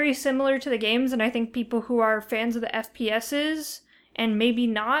very similar to the games, and I think people who are fans of the FPSs and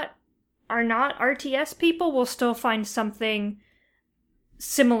maybe are not RTS people will still find something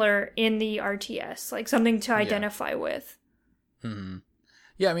similar in the RTS, like something to identify with. Mm-hmm.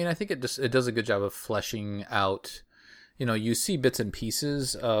 Yeah, I think it does a good job of fleshing out. You see bits and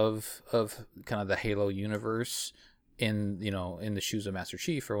pieces of kind of the Halo universe in the shoes of Master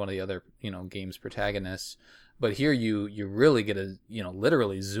Chief or one of the other game's protagonists. But here you really get to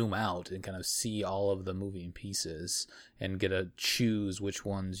literally zoom out and kind of see all of the moving pieces and get to choose which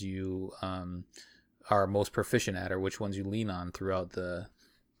ones you are most proficient at, or which ones you lean on throughout the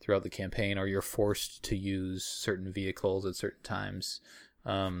campaign, or you're forced to use certain vehicles at certain times,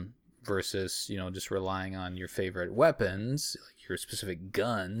 versus just relying on your favorite weapons, like your specific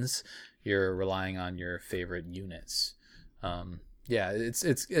guns. You're relying on your favorite units. I guess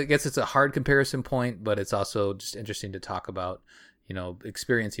it's a hard comparison point, but it's also just interesting to talk about,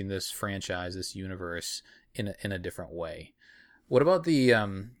 experiencing this franchise, this universe in a different way. What about the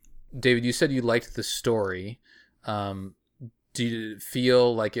David? You said you liked the story. Do you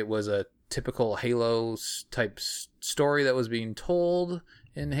feel like it was a typical Halo type story that was being told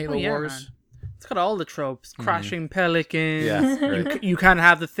in Halo Wars? Man. It's got all the tropes. Mm-hmm. Crashing pelicans. Yeah, right. You can't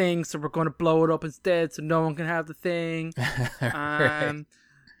have the thing, so we're going to blow it up instead, so no one can have the thing. Right.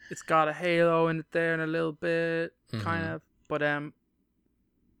 It's got a Halo in it there in a little bit, kind of. But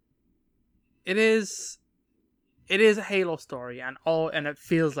it is a Halo story, and it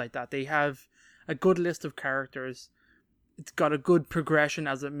feels like that. They have a good list of characters. It's got a good progression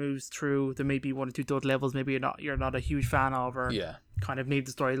as it moves through. There may be one or two dud levels maybe you're not a huge fan of, or kind of need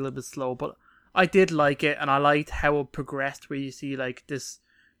the story a little bit slow, but I did like it, and I liked how it progressed, where you see like this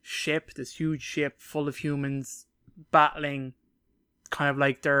huge ship full of humans battling, kind of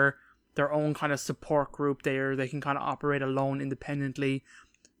like their own kind of support group there. They can kind of operate alone independently,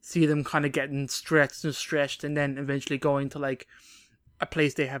 see them kind of getting stretched, and then eventually going to like a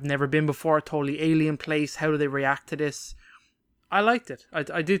place they have never been before, a totally alien place. How do they react to this? I liked it.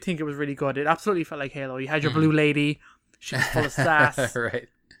 I did think it was really good. It absolutely felt like Halo. You had your blue lady. She was full of sass. Right.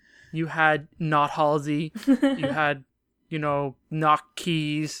 You had not Halsey. You had, not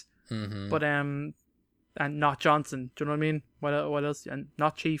Keys. Mm-hmm. But, and not Johnson. Do you know what I mean? What else? And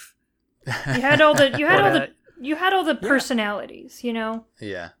not Chief. You had all the personalities,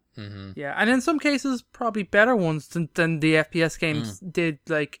 Yeah. Mm-hmm. Yeah, and in some cases, probably better ones than the FPS games did.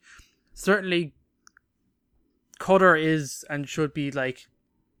 Like, certainly, Cutter is and should be like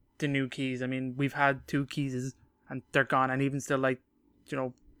the new Keys. We've had 2 Keys and they're gone, and even still, like,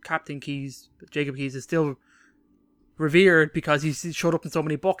 Captain Keys, Jacob Keys, is still revered because he showed up in so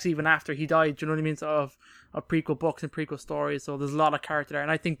many books even after he died. Do you know what I mean? So of prequel books and prequel stories. So there's a lot of character there,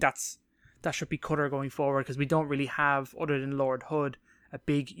 and I think that should be Cutter going forward, because we don't really have, other than Lord Hood, a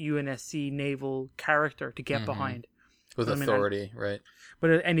big UNSC naval character to get behind. With authority, right?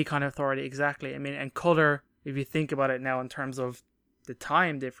 With any kind of authority, exactly. I mean, and Cutter, if you think about it now in terms of the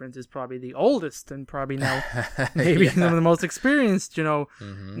time difference, is probably the oldest and probably now maybe one of the most experienced, naval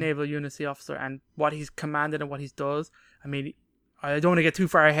UNSC officer, and what he's commanded and what he does. I mean, I don't want to get too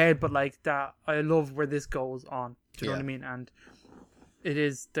far ahead, but like that, I love where this goes on. Do you know what I mean? And it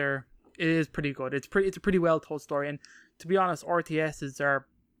is pretty good. It's a pretty well told story, and to be honest, RTSs are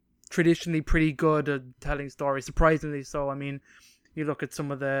traditionally pretty good at telling stories, surprisingly so. I mean, you look at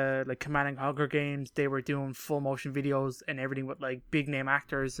some of the like Command and Conquer games, they were doing full motion videos and everything with like big name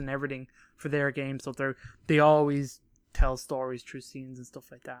actors and everything for their games, so they always tell stories through scenes and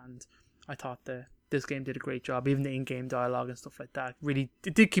stuff like that. And I thought this game did a great job, even the in-game dialogue and stuff like that. Really,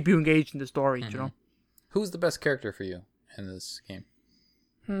 it did keep you engaged in the story. You know, who's the best character for you in this game?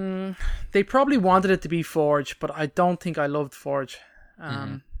 They probably wanted it to be Forge, but I don't think I loved Forge.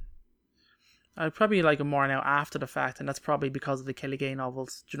 I'd probably like him more now after the fact, and that's probably because of the Kelly Gay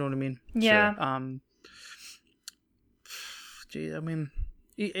novels. Do you know what I mean? Yeah. Gee, I mean,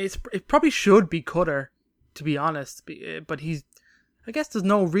 it probably should be Cutter, to be honest, but I guess there's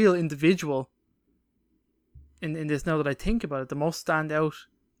no real individual in this now that I think about it. The most standout.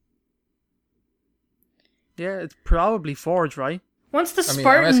 Yeah, it's probably Forge, right? Once the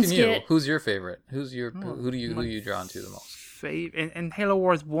Spartans I'm asking you, who's your favorite? Who are you drawn to the most? In Halo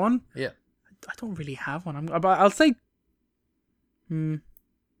Wars 1? Yeah. I don't really have one. I'll say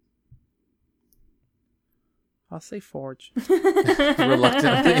I'll say Forge. Reluctantly.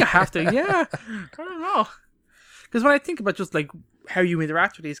 I think I have to. Yeah. I don't know. Because when I think about just like how you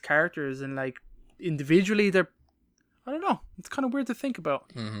interact with these characters and like individually, I don't know. It's kind of weird to think about.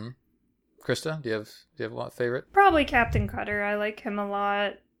 Mm-hmm. Krista, do you have a favorite? Probably Captain Cutter. I like him a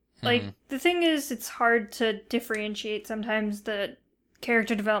lot. Like, the thing is, it's hard to differentiate sometimes the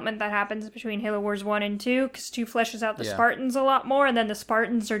character development that happens between Halo Wars 1 and 2, because 2 fleshes out the Spartans a lot more, and then the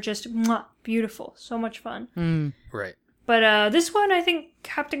Spartans are just beautiful. So much fun. Right. But this one, I think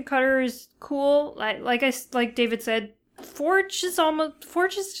Captain Cutter is cool. Like David said, Forge is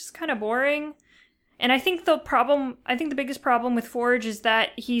just kind of boring. And I think the biggest problem with Forge is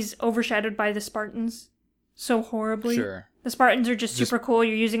that he's overshadowed by the Spartans so horribly. Sure. The Spartans are just super cool.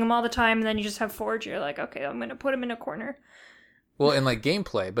 You're using them all the time, and then you just have Forge. You're like, okay, I'm going to put him in a corner. Well, in like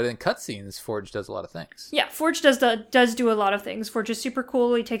gameplay, but in cutscenes, Forge does a lot of things. Yeah, Forge does do a lot of things. Forge is super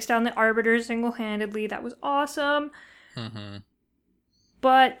cool. He takes down the Arbiter single-handedly. That was awesome. Mm-hmm.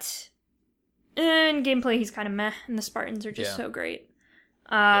 But in gameplay, he's kind of meh, and the Spartans are just so great.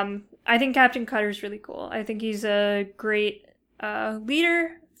 I think Captain Cutter is really cool. I think he's a great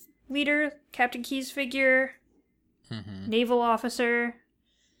leader, Captain Keyes figure, naval officer.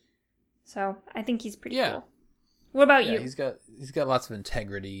 So I think he's pretty cool. What about you? He's got lots of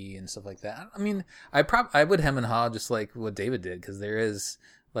integrity and stuff like that. I mean, I would hem and haw just like what David did, because there is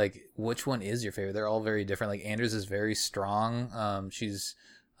like, which one is your favorite? They're all very different. Like Anders is very strong. She's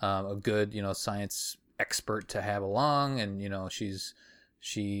a good science expert to have along, and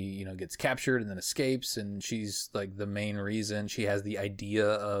she gets captured and then escapes, and she's like the main reason. She has the idea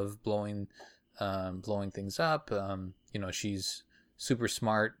of blowing things up. She's super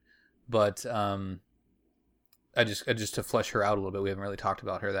smart, but I just to flesh her out a little bit, we haven't really talked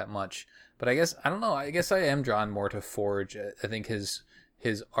about her that much. But I guess I am drawn more to Forge. I think his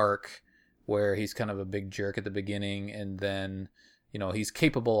arc, where he's kind of a big jerk at the beginning, and then he's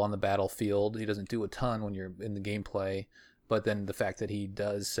capable on the battlefield. He doesn't do a ton when you're in the gameplay. But then the fact that he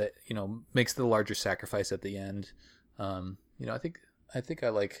does, makes the larger sacrifice at the end, I think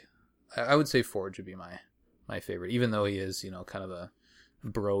I would say Forge would be my favorite, even though he is, kind of a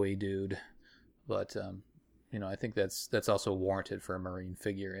bro-y dude. But, I think that's also warranted for a Marine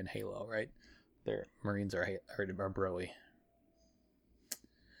figure in Halo, right? Marines are bro-y.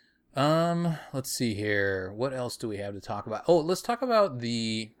 Let's see here. What else do we have to talk about? Oh, let's talk about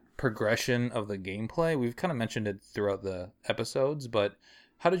the progression of the gameplay. We've kind of mentioned it throughout the episodes, but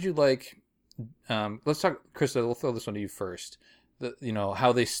how did you like let's talk, Krista, we'll throw this one to you first.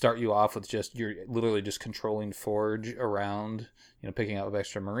 How they start you off with you're literally just controlling Forge around, picking up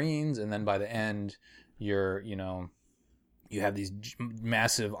extra Marines, and then by the end you have these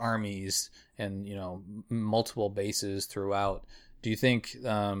massive armies and multiple bases throughout. Do you think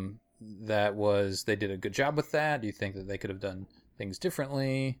they did a good job with that? Do you think that they could have done things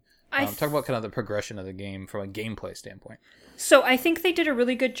differently? Talk about kind of the progression of the game from a gameplay standpoint. So I think they did a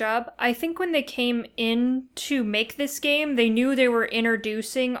really good job. I think when they came in to make this game, they knew they were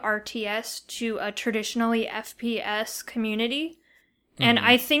introducing RTS to a traditionally FPS community. And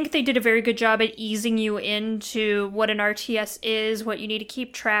I think they did a very good job at easing you into what an RTS is, what you need to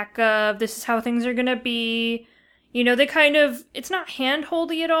keep track of. This is how things are going to be. You know, they kind of, it's not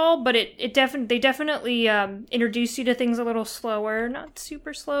hand-holdy at all, but they definitely introduce you to things a little slower. Not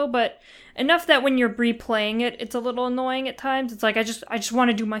super slow, but enough that when you're replaying it, it's a little annoying at times. It's like, I just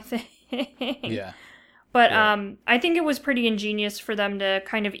want to do my thing. Yeah. But I think it was pretty ingenious for them to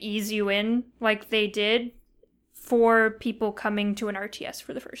kind of ease you in like they did for people coming to an RTS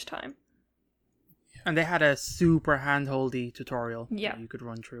for the first time. And they had a super hand-holdy tutorial that you could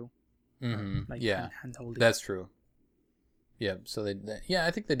run through. Mm-hmm. Hand-holdy. That's true. Yeah, so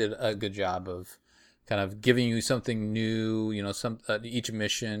I think they did a good job of kind of giving you something new. You know, each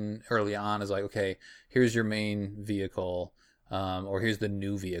mission early on is like, okay, here's your main vehicle, or here's the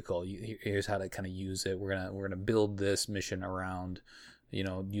new vehicle. Here's how to kind of use it. We're gonna build this mission around, you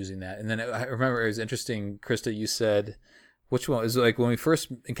know, using that. And then I remember it was interesting, Krista, you said, which one? It was like when we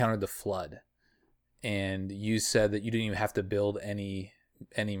first encountered the flood, and you said that you didn't even have to build any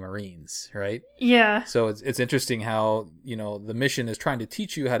Marines, right? Yeah. So it's interesting how, you know, the mission is trying to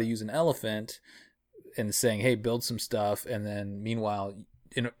teach you how to use an elephant and saying, hey, build some stuff. And then meanwhile,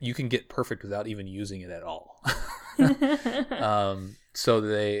 you can get perfect without even using it at all. So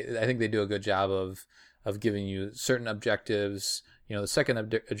I think they do a good job of giving you certain objectives. You know, the second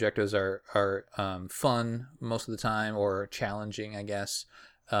objectives are fun most of the time, or challenging, I guess.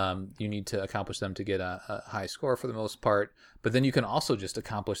 You need to accomplish them to get a high score for the most part. But then you can also just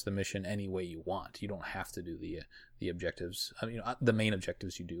accomplish the mission any way you want. You don't have to do the objectives. I mean, the main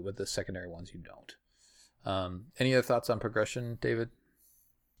objectives you do, but the secondary ones you don't. Any other thoughts on progression, David?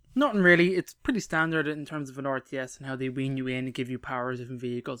 Nothing really. It's pretty standard in terms of an RTS and how they wean you in and give you powers, different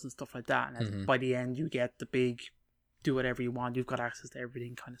vehicles and stuff like that. And by the end, you get the big, do whatever you want. You've got access to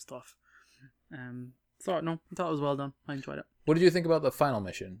everything kind of stuff. I thought it was well done. I enjoyed it. What did you think about the final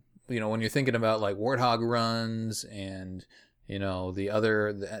mission? You know, when you're thinking about like Warthog runs and, you know, the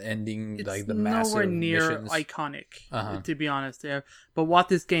ending, it's like the massive nowhere near missions. Iconic, to be honest. Yeah, but what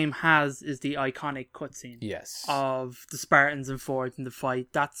this game has is the iconic cutscene. Yes. Of the Spartans and Fords in the fight.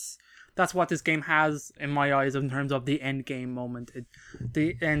 That's what this game has in my eyes in terms of the end game moment.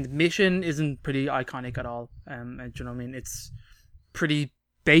 The end mission isn't pretty iconic at all. Do you know what I mean? It's pretty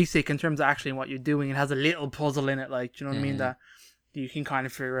basic in terms of actually what you're doing. It has a little puzzle in it, like, do you know what I mean, that you can kind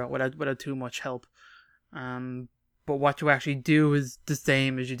of figure out without too much help. But what you actually do is the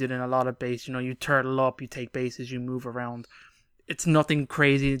same as you did in a lot of base. You know, you turtle up, you take bases, you move around. It's nothing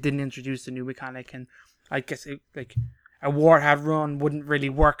crazy. It didn't introduce a new mechanic, and I guess like a Warhead run wouldn't really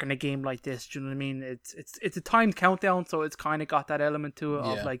work in a game like this. Do you know what I mean? It's a timed countdown, so it's kind of got that element to it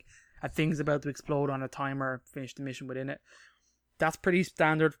of like a thing's about to explode on a timer, finish the mission within it. That's pretty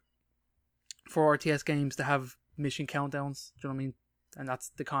standard for RTS games to have mission countdowns. Do you know what I mean? And that's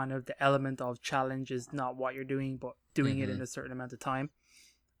the kind of the element of challenge is not what you're doing, but doing it in a certain amount of time.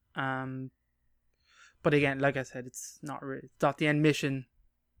 But again, like I said, it's not the end mission.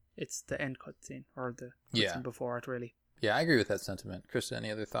 It's the end cutscene or the cutscene before it, really. Yeah, I agree with that sentiment. Krista,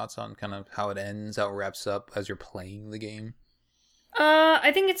 any other thoughts on kind of how it ends, how it wraps up as you're playing the game?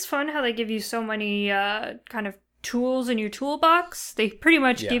 I think it's fun how they give you so many kind of tools in your toolbox. They pretty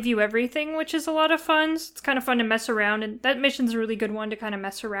much give you everything, which is a lot of fun. So it's kind of fun to mess around, and that mission's a really good one to kind of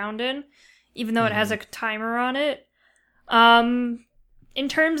mess around in, even though it has a timer on it. In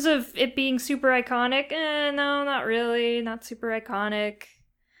terms of it being super iconic, no, not really. Not super iconic.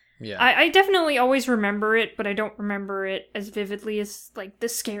 Yeah. I definitely always remember it, but I don't remember it as vividly as like the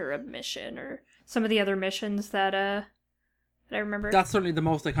Scarab mission or some of the other missions that I remember. That's certainly the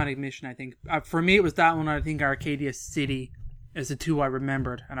most iconic mission, I think. For me, it was that one. I think Arcadia City is the two I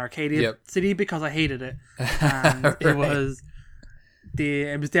remembered, and Arcadia City because I hated it. Right. It was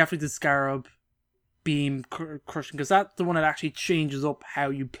definitely the Scarab beam crushing, because that's the one that actually changes up how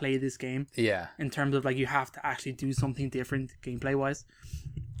you play this game. Yeah. In terms of like you have to actually do something different gameplay wise.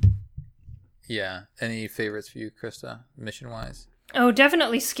 Yeah. Any favorites for you, Krista, mission wise? Oh,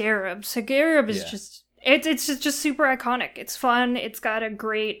 definitely Scarab. Scarab is just. It's just super iconic. It's fun. It's got a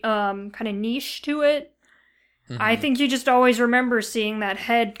great kind of niche to it. I think you just always remember seeing that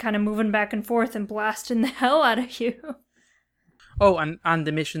head kind of moving back and forth and blasting the hell out of you. Oh, and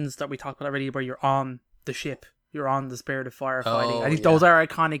the missions that we talked about already where you're on the ship. You're on the Spirit of Firefighting. Oh, I think those are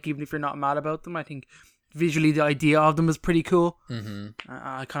iconic even if you're not mad about them. I think visually the idea of them is pretty cool.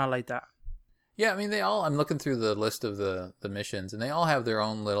 I kind of like that. Yeah, I mean, I'm looking through the list of the missions, and they all have their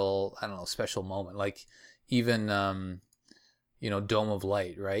own little, I don't know, special moment. Like, even, Dome of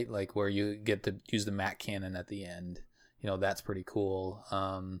Light, right? Like, where you get to use the Mac cannon at the end. That's pretty cool.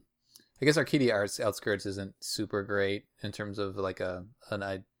 I guess Arcadia Outskirts isn't super great in terms of, like, a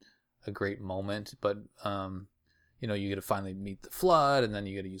great moment, but, you get to finally meet the Flood, and then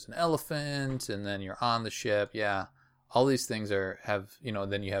you get to use an elephant, and then you're on the ship. Yeah. All these things then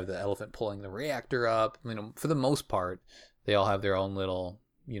you have the elephant pulling the reactor up. For the most part, they all have their own little,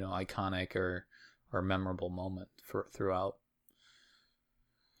 iconic or memorable moment throughout.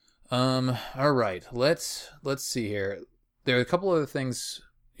 All right, let's see here. There are a couple other things,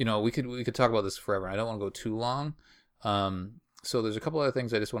 we could talk about this forever. I don't want to go too long. So there's a couple other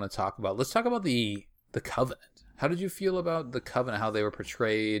things I just want to talk about. Let's talk about the Covenant. How did you feel about the Covenant, how they were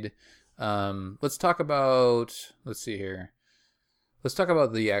portrayed? Let's talk about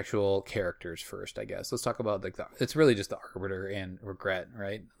the actual characters first, I guess. Let's talk about it's really just the Arbiter and Regret,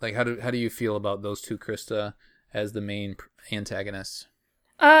 right? Like, how do you feel about those two, Krista, as the main antagonists?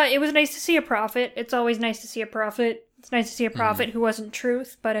 It was nice to see a prophet. It's always nice to see a prophet. It's nice to see a prophet who wasn't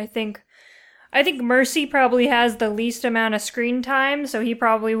truth, but I think Mercy probably has the least amount of screen time, so he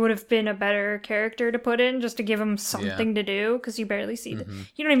probably would have been a better character to put in just to give him something to do, because you barely see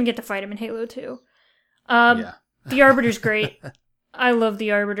you don't even get to fight him in Halo 2. The Arbiter's great. I love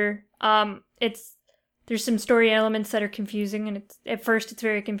the Arbiter. There's some story elements that are confusing, and at first it's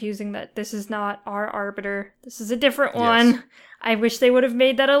very confusing that this is not our Arbiter. This is a different one. I wish they would have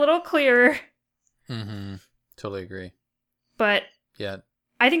made that a little clearer. Totally agree. But yeah,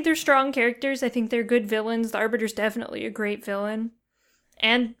 I think they're strong characters. I think they're good villains. The Arbiter's definitely a great villain.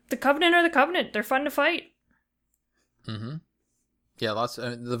 And the Covenant are the Covenant. They're fun to fight. Yeah,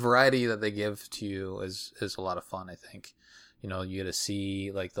 the variety that they give to you is a lot of fun, I think. You get to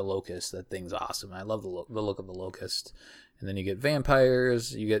see, like, the Locust. That thing's awesome. I love the look of the Locust. And then you get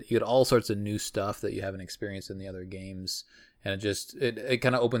vampires. You get all sorts of new stuff that you haven't experienced in the other games. And it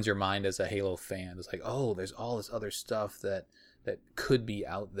kind of opens your mind as a Halo fan. It's like, oh, there's all this other stuff that could be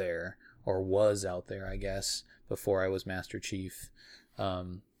out there, or was out there, I guess, before I was Master Chief,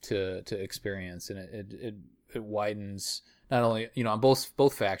 to experience. And it widens, not only, on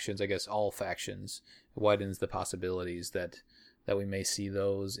both factions, I guess all factions, it widens the possibilities that we may see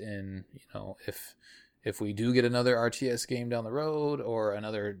those in, if we do get another RTS game down the road, or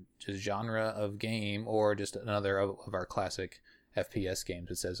another just genre of game, or just another of our classic FPS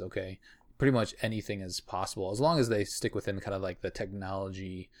games. It says, okay, pretty much anything is possible, as long as they stick within kind of like the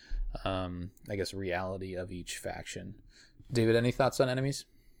technology, I guess, reality of each faction. David, any thoughts on enemies?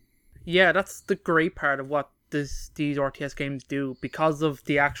 Yeah, that's the great part of what these RTS games do, because of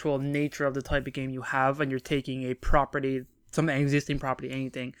the actual nature of the type of game you have, and you're taking a property, some existing property,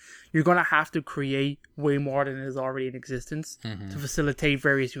 anything, you're going to have to create way more than is already in existence to facilitate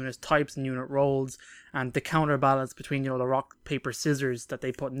various unit types and unit roles, and the counterbalance between, the rock, paper, scissors that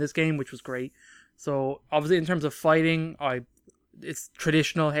they put in this game, which was great. So obviously in terms of fighting, it's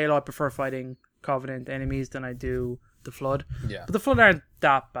traditional Halo. I prefer fighting Covenant enemies than I do the Flood. Yeah. But the Flood aren't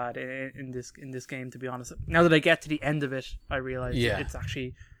that bad in this game, to be honest. Now that I get to the end of it, I realize it's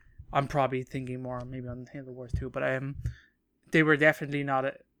actually, I'm probably thinking more maybe on Halo Wars 2, but they were definitely not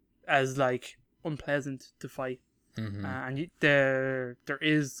as like unpleasant to fight. And there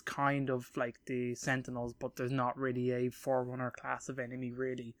is kind of like the Sentinels, but there's not really a Forerunner class of enemy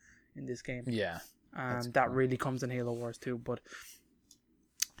really in this game. Yeah. That really comes in Halo Wars 2. But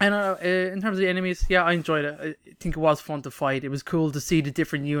and in terms of the enemies, yeah, I enjoyed it. I think it was fun to fight. It was cool to see the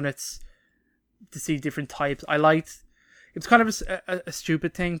different units, to see different types. I liked. It's kind of a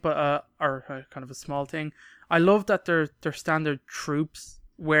stupid thing, but or kind of a small thing. I love that their standard troops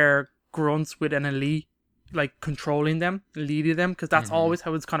were grunts with an elite, like, controlling them, leading them, because that's always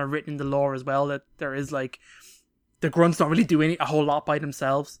how it's kind of written in the lore as well, that there is, like, the grunts don't really do a whole lot by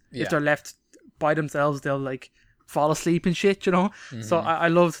themselves. If they're left by themselves, they'll, like, fall asleep and shit, So I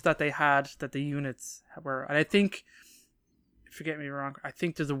loved that that the units were, and I think, forget me wrong, I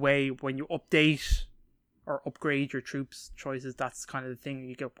think there's a way when you update or upgrade your troops choices, that's kind of the thing,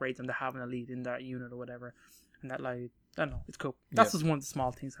 you can upgrade them to have an elite in that unit or whatever, and that, like, I don't know, it's cool. That's just one of the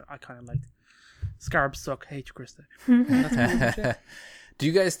small things that I kind of liked. Scarabs suck. Hate you, Krista. That's cool. Do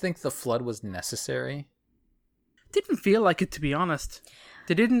you guys think the Flood was necessary? Didn't feel like it, to be honest.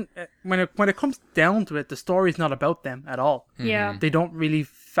 They didn't. When it comes down to it, the story's not about them at all. Yeah, they don't really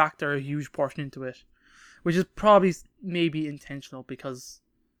factor a huge portion into it, which is probably maybe intentional, because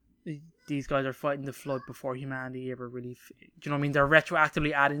these guys are fighting the Flood before humanity ever really. Do you know what I mean? They're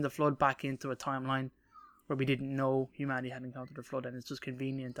retroactively adding the Flood back into a timeline where we didn't know humanity had encountered the Flood, and it's just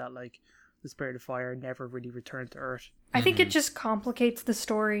convenient that, like, the Spirit of Fire never really returned to Earth. I think it just complicates the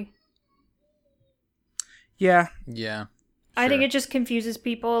story. Yeah. Yeah. I think it just confuses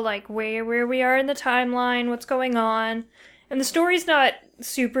people, like where we are in the timeline, what's going on, and the story's not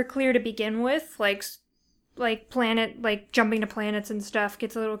super clear to begin with. Like jumping to planets and stuff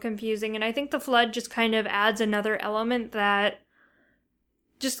gets a little confusing, and I think the Flood just kind of adds another element that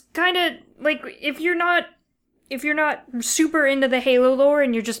just kind of like if you're not super into the Halo lore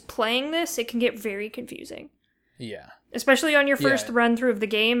and you're just playing this, it can get very confusing. Yeah. Especially on your first run through of the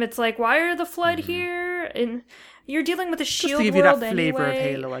game, it's like, why are the Flood here? And you're dealing with a shield world anyway. Just to give you that flavor of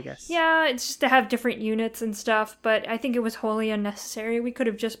Halo, I guess. Yeah, it's just to have different units and stuff, but I think it was wholly unnecessary. We could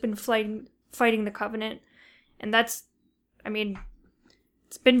have just been fighting the Covenant. And that's, I mean,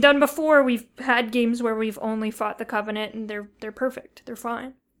 it's been done before. We've had games where we've only fought the Covenant, and they're perfect. They're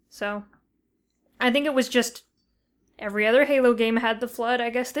fine. So, I think it was just every other Halo game had the Flood. I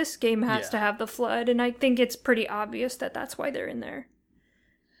guess this game has to have the Flood, and I think it's pretty obvious that that's why they're in there.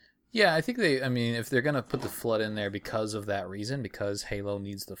 Yeah, I think if they're going to put the Flood in there because of that reason, because Halo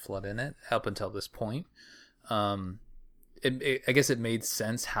needs the Flood in it, up until this point, I guess it made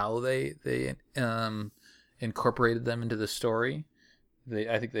sense how they incorporated them into the story.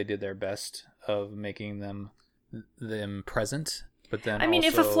 I think they did their best of making them present, but then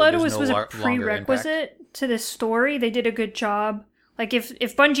if a Flood was a prerequisite to this story, they did a good job. Like,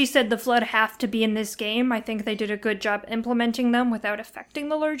 if Bungie said the Flood have to be in this game, I think they did a good job implementing them without affecting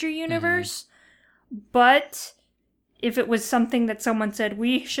the larger universe. But if it was something that someone said,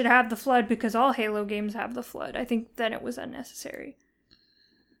 we should have the Flood because all Halo games have the Flood, I think then it was unnecessary.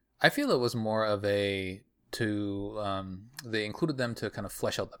 I feel it was more of they included them to kind of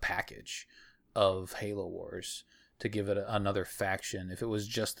flesh out the package of Halo Wars, to give it another faction. If it was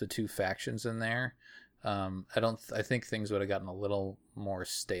just the two factions in there, I think things would have gotten a little more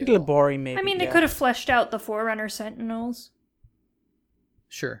stale. A little boring, maybe. I mean, they could have fleshed out the Forerunner Sentinels.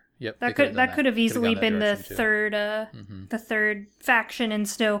 Sure. Yep. That could have easily been the third faction and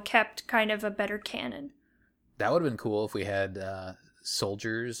still kept kind of a better canon. That would have been cool if we had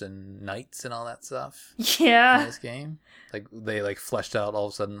soldiers and knights and all that stuff. Yeah. In this game, like they fleshed out all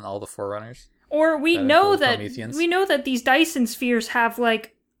of a sudden all the Forerunners. Or we know that these Dyson spheres have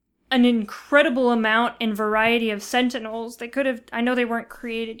like an incredible amount and variety of Sentinels. They could have, I know they weren't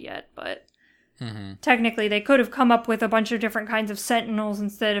created yet, but technically they could have come up with a bunch of different kinds of Sentinels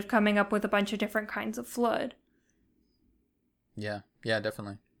instead of coming up with a bunch of different kinds of Flood. Yeah,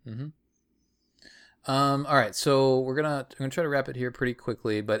 definitely. All right, so we're gonna try to wrap it here pretty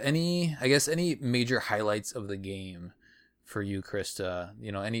quickly, but any major highlights of the game for you, Krista?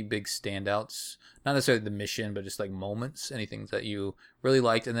 Any big standouts? Not necessarily the mission, but just like moments, anything that you really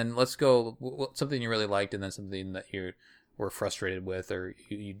liked, and then let's go something you really liked, and then something that you were frustrated with or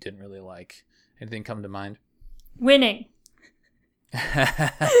you didn't really like. Anything come to mind? Winning.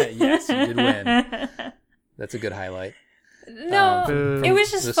 Yes, you did win. That's a good highlight. No, it was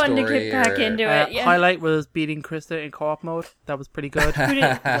just fun to get back into it. Yeah. Highlight was beating Krista in co-op mode. That was pretty good.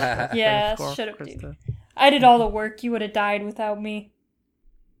 Yeah, shut up, dude. I did all the work. You would have died without me.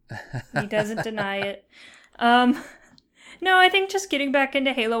 He doesn't deny it. No, I think just getting back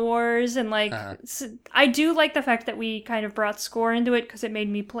into Halo Wars and I do like the fact that we kind of brought score into it because it made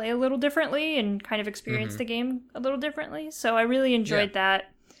me play a little differently and kind of experience the game a little differently. So I really enjoyed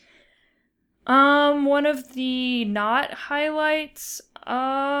that. One of the not highlights,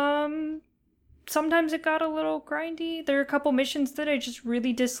 sometimes it got a little grindy. There are a couple missions that I just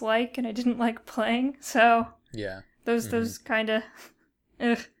really dislike and I didn't like playing. So yeah, those kind of,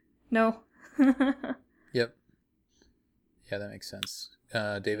 no. Yep. Yeah, that makes sense.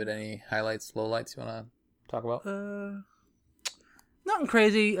 David, any highlights, lowlights you want to talk about? Nothing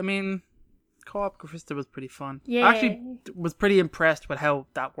crazy. I mean, co-op Krista was pretty fun. Yeah. I actually was pretty impressed with how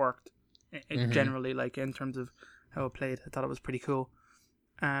that worked. Generally, like in terms of how it played, I thought it was pretty cool.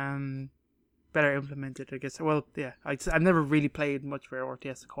 Better implemented, I guess. Well, yeah, I've never really played much for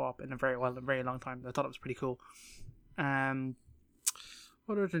RTS co-op in a very long time. I thought it was pretty cool. Other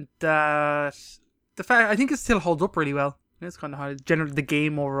than that, the fact I think it still holds up really well. It's kind of hard. Generally, the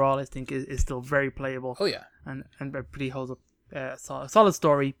game overall, I think, is still very playable. Oh yeah, and pretty holds up. Solid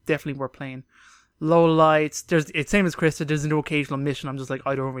story, definitely worth playing. Low lights. It's same as Krista. There's no occasional mission. I'm just like,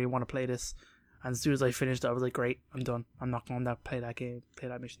 I don't really want to play this. And as soon as I finished it, I was like, great, I'm done. I'm not going to play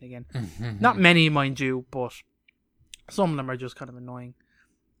that mission again. Not many, mind you, but some of them are just kind of annoying.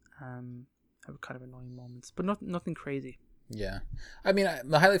 Have kind of annoying moments, but nothing crazy. Yeah, I mean,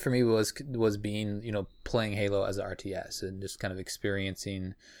 the highlight for me was being playing Halo as an RTS and just kind of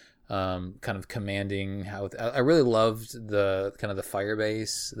experiencing kind of commanding how I really loved the kind of the fire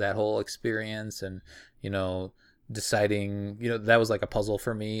base, that whole experience, and deciding, that was like a puzzle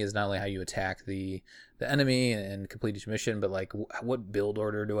for me, is not only how you attack the enemy and complete each mission, but like what build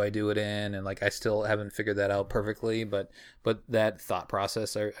order do I do it in, and like I still haven't figured that out perfectly, but that thought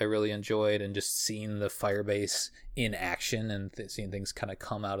process I really enjoyed, and just seeing the fire base in action and seeing things kind of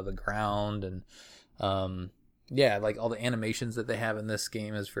come out of the ground, and like all the animations that they have in this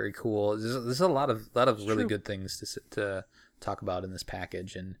game is very cool. There's a lot of really good things to talk about in this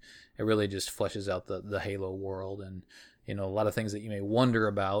package, and it really just fleshes out the Halo world, and a lot of things that you may wonder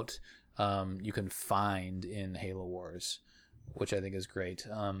about you can find in Halo Wars, which I think is great.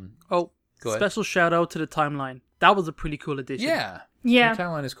 Go ahead. Special shout out to the timeline. That was a pretty cool addition. Yeah. The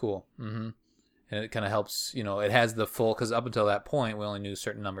timeline is cool. And it kind of helps, it has the full, because up until that point we only knew a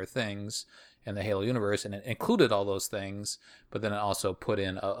certain number of things in the Halo universe, and it included all those things, but then it also put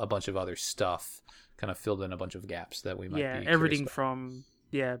in a bunch of other stuff, kind of filled in a bunch of gaps that we might be everything from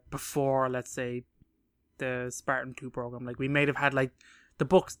before, let's say, the Spartan 2 program. Like, we may have had, like, the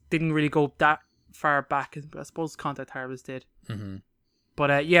books didn't really go that far back, I suppose Contact Harvest did.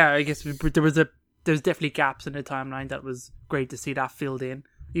 But I guess there's definitely gaps in the timeline that was great to see that filled in,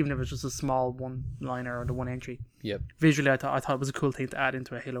 even if it's just a small one liner or the one entry. Yep. Visually, I thought it was a cool thing to add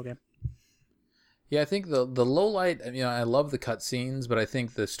into a Halo game. Yeah, I think the low light, I love the cutscenes, but I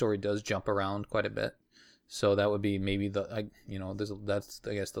think the story does jump around quite a bit. So that would be maybe that's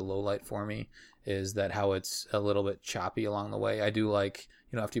I guess the low light for me, is that how it's a little bit choppy along the way. I do like,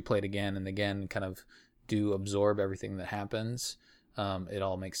 after you play it again and again, kind of do absorb everything that happens. It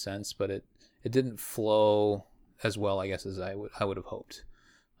all makes sense, but it didn't flow as well, I guess, as I would have hoped.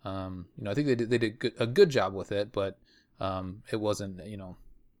 I think they did a good job with it, but it wasn't,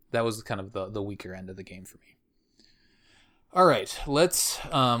 that was kind of the weaker end of the game for me. All right, let's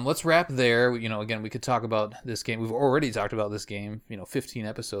wrap there. Again, we could talk about this game. We've already talked about this game, 15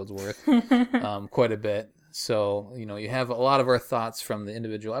 episodes worth, quite a bit. So, you have a lot of our thoughts from the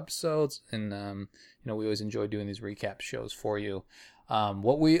individual episodes, and we always enjoy doing these recap shows for you.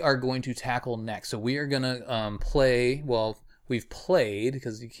 What we are going to tackle next. So we are going to play, well, we've played,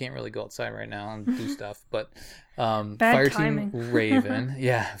 because you can't really go outside right now and do stuff, but Fireteam Raven.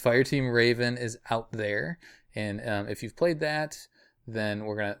 Yeah, Fireteam Raven is out there. And if you've played that, then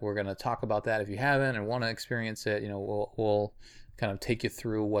we're gonna talk about that. If you haven't and want to experience it, we'll kind of take you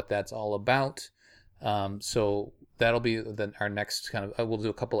through what that's all about. So that'll be our next kind of. We'll do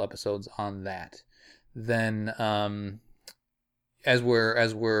a couple episodes on that. Then as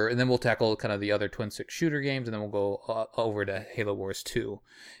we're and then we'll tackle kind of the other twin stick shooter games, and then we'll go over to Halo Wars 2.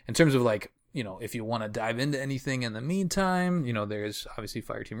 In terms of like, if you want to dive into anything in the meantime, there's obviously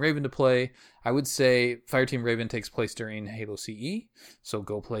Fireteam Raven to play. I would say Fireteam Raven takes place during Halo CE, so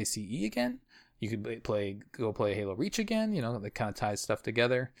go play CE again. You could go play Halo Reach again. That kind of ties stuff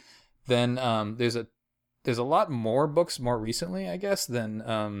together. Then there's a lot more books more recently, I guess, than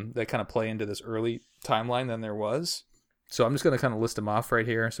that kind of play into this early timeline than there was. So I'm just going to kind of list them off right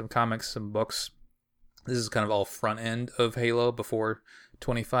here. Some comics, some books. This is kind of all front end of Halo before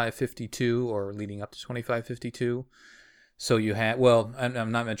 2552 or leading up to 2552. So you have, well,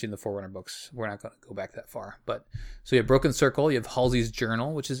 I'm not mentioning the Forerunner books. We're not going to go back that far. But so you have Broken Circle. You have Halsey's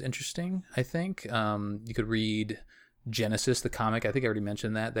Journal, which is interesting, I think. You could read Genesis, the comic. I think I already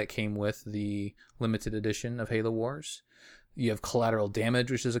mentioned that. That came with the limited edition of Halo Wars. You have Collateral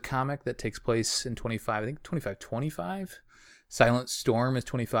Damage, which is a comic that takes place in 2525. Silent Storm is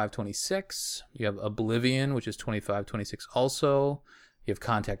 2526. You have Oblivion, which is 2526 also. You have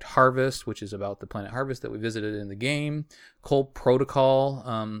Contact Harvest, which is about the planet Harvest that we visited in the game. Cold Protocol.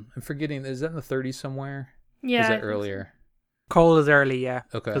 I'm forgetting, is that in the 30s somewhere? Yeah. Is that earlier? Cole is early, yeah.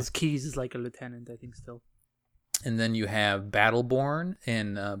 Okay. Because Keyes is like a lieutenant, I think, still. And then you have Battleborn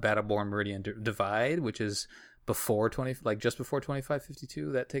and Battleborn Meridian Divide, which is just before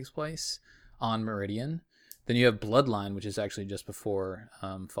 2552 that takes place on Meridian. Then you have Bloodline, which is actually just before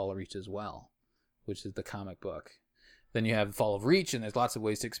Fall of Reach as well, which is the comic book. Then you have Fall of Reach, and there's lots of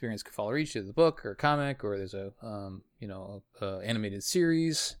ways to experience Fall of Reach. There's a book or a comic, or there's a animated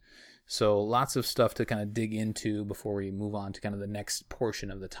series. So lots of stuff to kind of dig into before we move on to kind of the next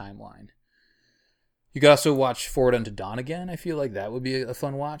portion of the timeline. You could also watch Forward Unto Dawn again. I feel like that would be a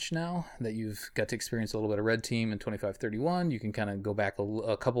fun watch now that you've got to experience a little bit of Red Team in 2531. You can kind of go back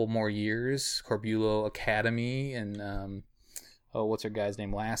a couple more years. Corbulo Academy and, what's her guy's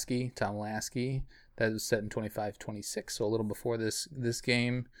name? Tom Lasky. That was set in 2526, so a little before this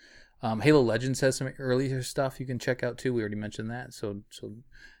game. Halo Legends has some earlier stuff you can check out too. We already mentioned that, so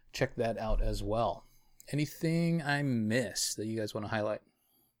check that out as well. Anything I missed that you guys want to highlight?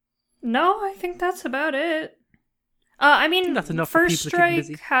 No, I think that's about it. I mean, that's enough First for people to keep 'em Strike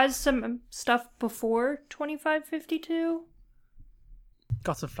busy. has some stuff before 2552.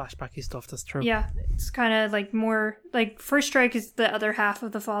 Got some flashbacky stuff, that's true. Yeah, it's kind of like more like First Strike is the other half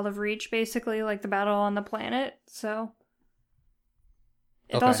of the Fall of Reach, basically, like the battle on the planet. So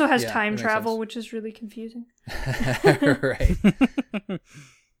it Okay, also has yeah, time that makes travel, sense. which is really confusing. Right.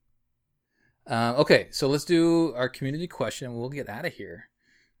 Okay, so let's do our community question and we'll get out of here.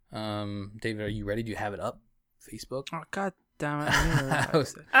 David, are you ready? Do you have it up? Facebook? Oh, god damn it. I knew I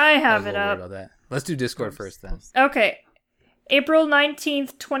was I a have it little worried up. about that. Let's do Discord first then. Okay. April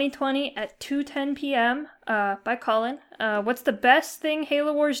 19th, 2020 at 2:10 p.m. By Colin. What's the best thing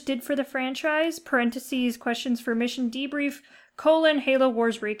Halo Wars did for the franchise? Parentheses, questions for mission debrief, Halo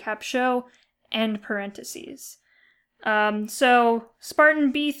Wars recap show, end parentheses. So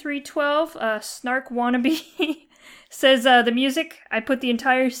Spartan B312, Snark Wannabe, says the music, I put the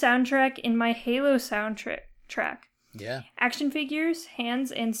entire soundtrack in my Halo soundtrack. Yeah. Action figures,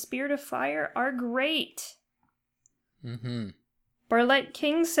 hands, and Spirit of Fire are great. Mm-hmm. Barlett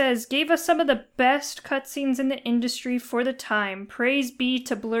King says, gave us some of the best cutscenes in the industry for the time. Praise be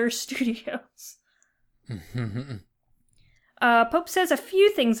to Blur Studios. Pope says a few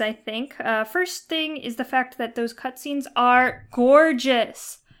things, I think. First thing is the fact that those cutscenes are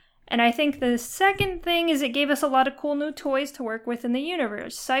gorgeous. And I think the second thing is it gave us a lot of cool new toys to work with in the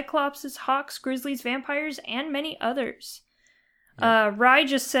universe. Cyclopses, Hawks, Grizzlies, Vampires, and many others. Rye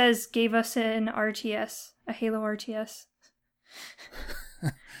just says, gave us an RTS, a Halo RTS.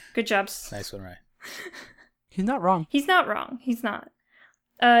 Good job. Nice one, Rye. He's not wrong. He's not wrong. He's not.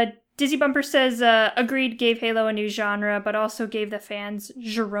 Dizzy Bumper says, agreed, gave Halo a new genre, but also gave the fans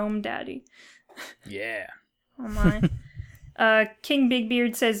Jerome Daddy. Yeah. Oh my. King Big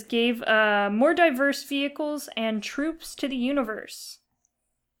Beard says, gave more diverse vehicles and troops to the universe.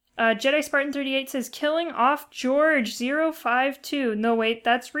 Jedi Spartan 38 says, killing off George 052. No, wait,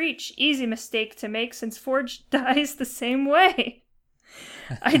 that's Reach. Easy mistake to make since Forge dies the same way.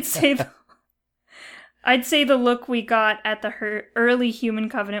 I'd say the look we got at the early Human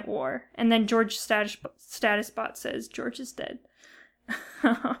Covenant War. And then George Status Bot says, George is dead.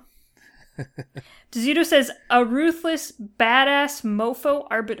 Dezuto says, a ruthless, badass mofo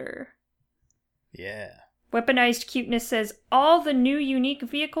arbiter. Yeah. Weaponized Cuteness says, all the new unique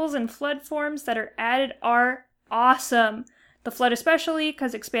vehicles and flood forms that are added are awesome. The flood especially,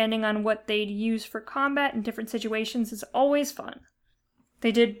 because expanding on what they'd use for combat in different situations is always fun.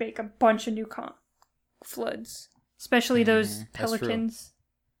 They did make a bunch of new floods. Especially those pelicans,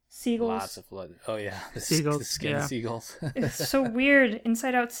 seagulls. Lots of flood. Oh yeah, the Seagulls, the skin yeah. seagulls. It's so weird.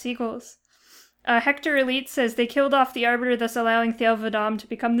 Inside out seagulls. Hector Elite says, they killed off the Arbiter, thus allowing Thale Vadam to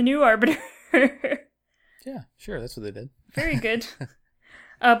become the new Arbiter. Yeah, sure, that's what they did. Very good.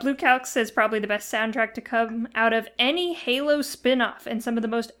 Blue Calc says probably the best soundtrack to come out of any Halo spin-off and some of the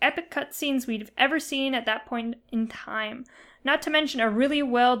most epic cutscenes we've ever seen at that point in time. Not to mention a really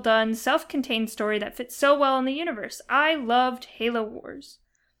well done, self-contained story that fits so well in the universe. I loved Halo Wars.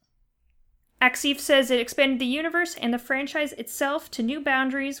 Axif says it expanded the universe and the franchise itself to new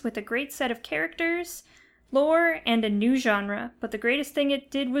boundaries with a great set of characters, lore, and a new genre. But the greatest thing it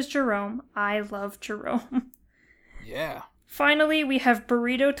did was Jerome. I love Jerome. Yeah. Finally, we have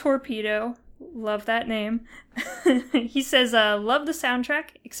Burrito Torpedo. Love that name. He says, love the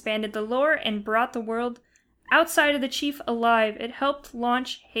soundtrack, expanded the lore, and brought the world outside of the Chief alive. It helped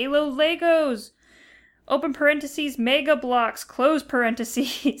launch Halo Legos. Open parentheses, Mega Blocks, close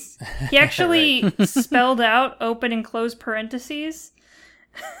parentheses. He actually spelled out open and close parentheses.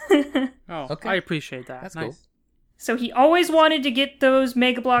 Oh, Okay. I appreciate that. That's nice. cool. So he always wanted to get those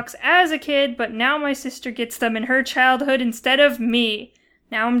Mega Blocks as a kid, but now my sister gets them in her childhood instead of me.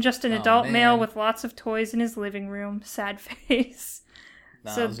 Now I'm just an adult male man. with lots of toys in his living room. Sad face.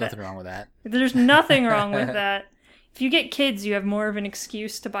 No, So there's nothing wrong with that. There's nothing wrong with that. If you get kids, you have more of an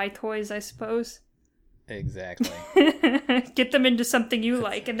excuse to buy toys, I suppose. Exactly. Get them into something you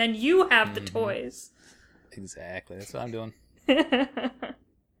like, and then you have the toys. Exactly. That's what I'm doing.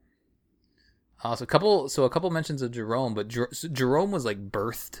 So a couple mentions of Jerome, but Jerome was like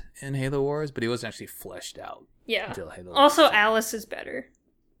birthed in Halo Wars, but he wasn't actually fleshed out Yeah. until Halo Also, Wars. Alice is better.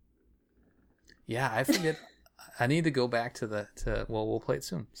 Yeah, I forget. I need to go back to well, we'll play it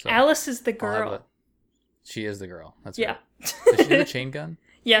soon. So Alice is the I'll have girl. she is the girl. That's Yeah. right. Does she have a chain gun?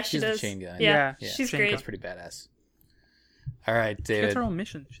 Yeah, she She's the does. chain gun. Yeah, Yeah, she's chain great. That's pretty badass. All right, She David, gets her own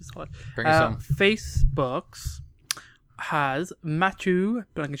mission. She's hot. bring us home. Facebook's has Matthew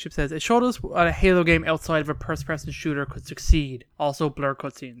Blankenship says it showed us what a Halo game outside of a first-person shooter could succeed. Also, blur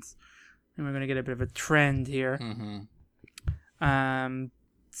cutscenes, and we're going to get a bit of a trend here. Mm-hmm.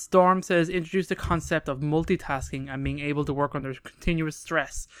 Storm says, introduce the concept of multitasking and being able to work under continuous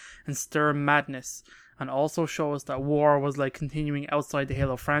stress and stir madness. And also show us that war was like continuing outside the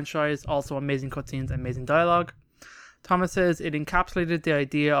Halo franchise. Also amazing cutscenes, amazing dialogue. Thomas says it encapsulated the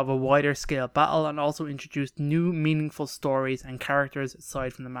idea of a wider scale battle and also introduced new meaningful stories and characters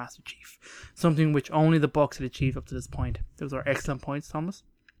aside from the Master Chief. Something which only the books had achieved up to this point. Those are excellent points, Thomas.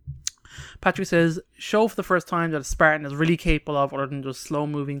 Patrick says, show for the first time that a Spartan is really capable of other than just slow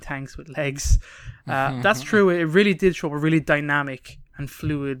moving tanks with legs. That's true. It really did show a really dynamic and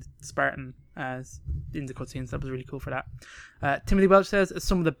fluid Spartan as in the cutscenes. That was really cool for that. Timothy Welch says it's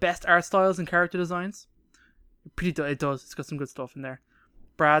some of the best art styles and character designs. It does. It's got some good stuff in there.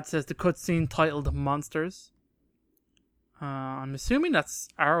 Brad says the cutscene titled Monsters. I'm assuming that's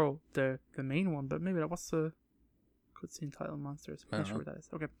Arrow, the main one, but maybe that was the cutscene titled Monsters. I'm not sure what that is.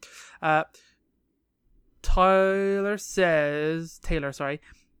 Okay. Taylor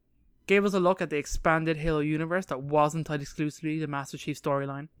gave us a look at the expanded Halo universe that wasn't tied exclusively to the Master Chief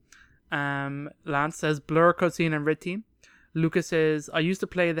storyline. Lance says Blur cutscene and Red Team. Lucas says, I used to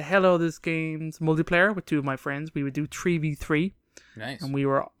play the hell out of this game's multiplayer with two of my friends. We would do 3v3. Nice. And we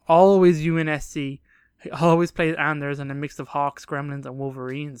were always UNSC. I always played Anders and a mix of Hawks, Gremlins, and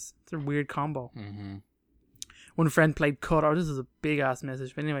Wolverines. It's a weird combo. Mm-hmm. One friend played Cutter. This is a big ass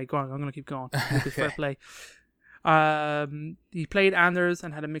message. But anyway, go on. I'm going to keep going. Lucas, fair play. He played Anders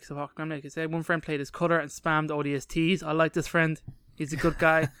and had a mix of Hawks, Gremlins. Like I said, one friend played as Cutter and spammed ODSTs. I like this friend. He's a good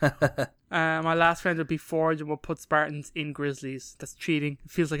guy. My last friend would be Forge and we'll put Spartans in Grizzlies. That's cheating.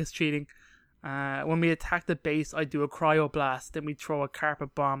 It feels like it's cheating. When we attack the base, I'd do a cryo blast. Then we'd throw a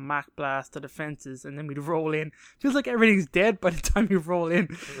carpet bomb, Mac blast to the fences, and then we'd roll in. Feels like everything's dead by the time you roll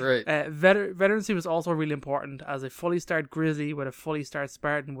in. Right. Veterancy was also really important, as a fully starred Grizzly with a fully starred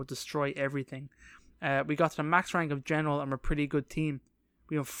Spartan would destroy everything. We got to the max rank of General and we're a pretty good team.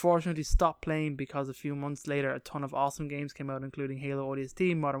 We unfortunately stopped playing because a few months later a ton of awesome games came out, including Halo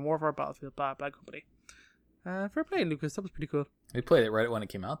ODST, Modern Warfare, Battlefield, Bad Company. Fair play, Lucas. That was pretty cool. We played it right when it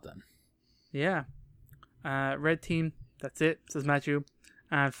came out then. Yeah. Red Team, that's it, says Matthew.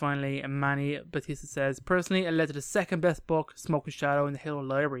 And finally, Manny Batista says, personally, it led to the second best book, Smoke and Shadow, in the Halo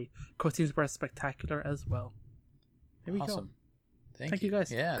library. Cutscenes were spectacular as well. There we go. Thank you guys.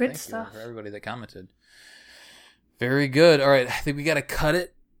 Yeah, good thank stuff. you for everybody that commented. Very good. All right, I think we got to cut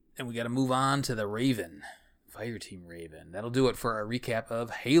it, and we got to move on to the Raven. Fireteam Raven. That'll do it for our recap of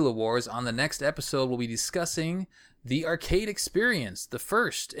Halo Wars. On the next episode, we'll be discussing the arcade experience, the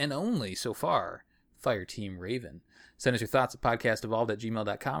first and only so far, Fireteam Raven. Send us your thoughts at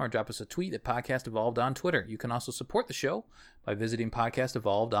podcastevolved@gmail.com or drop us a tweet at podcastevolved on Twitter. You can also support the show by visiting Podcast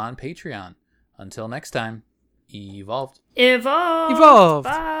Evolved on Patreon. Until next time, evolved. Evolved. Evolved.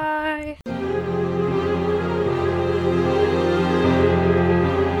 Bye.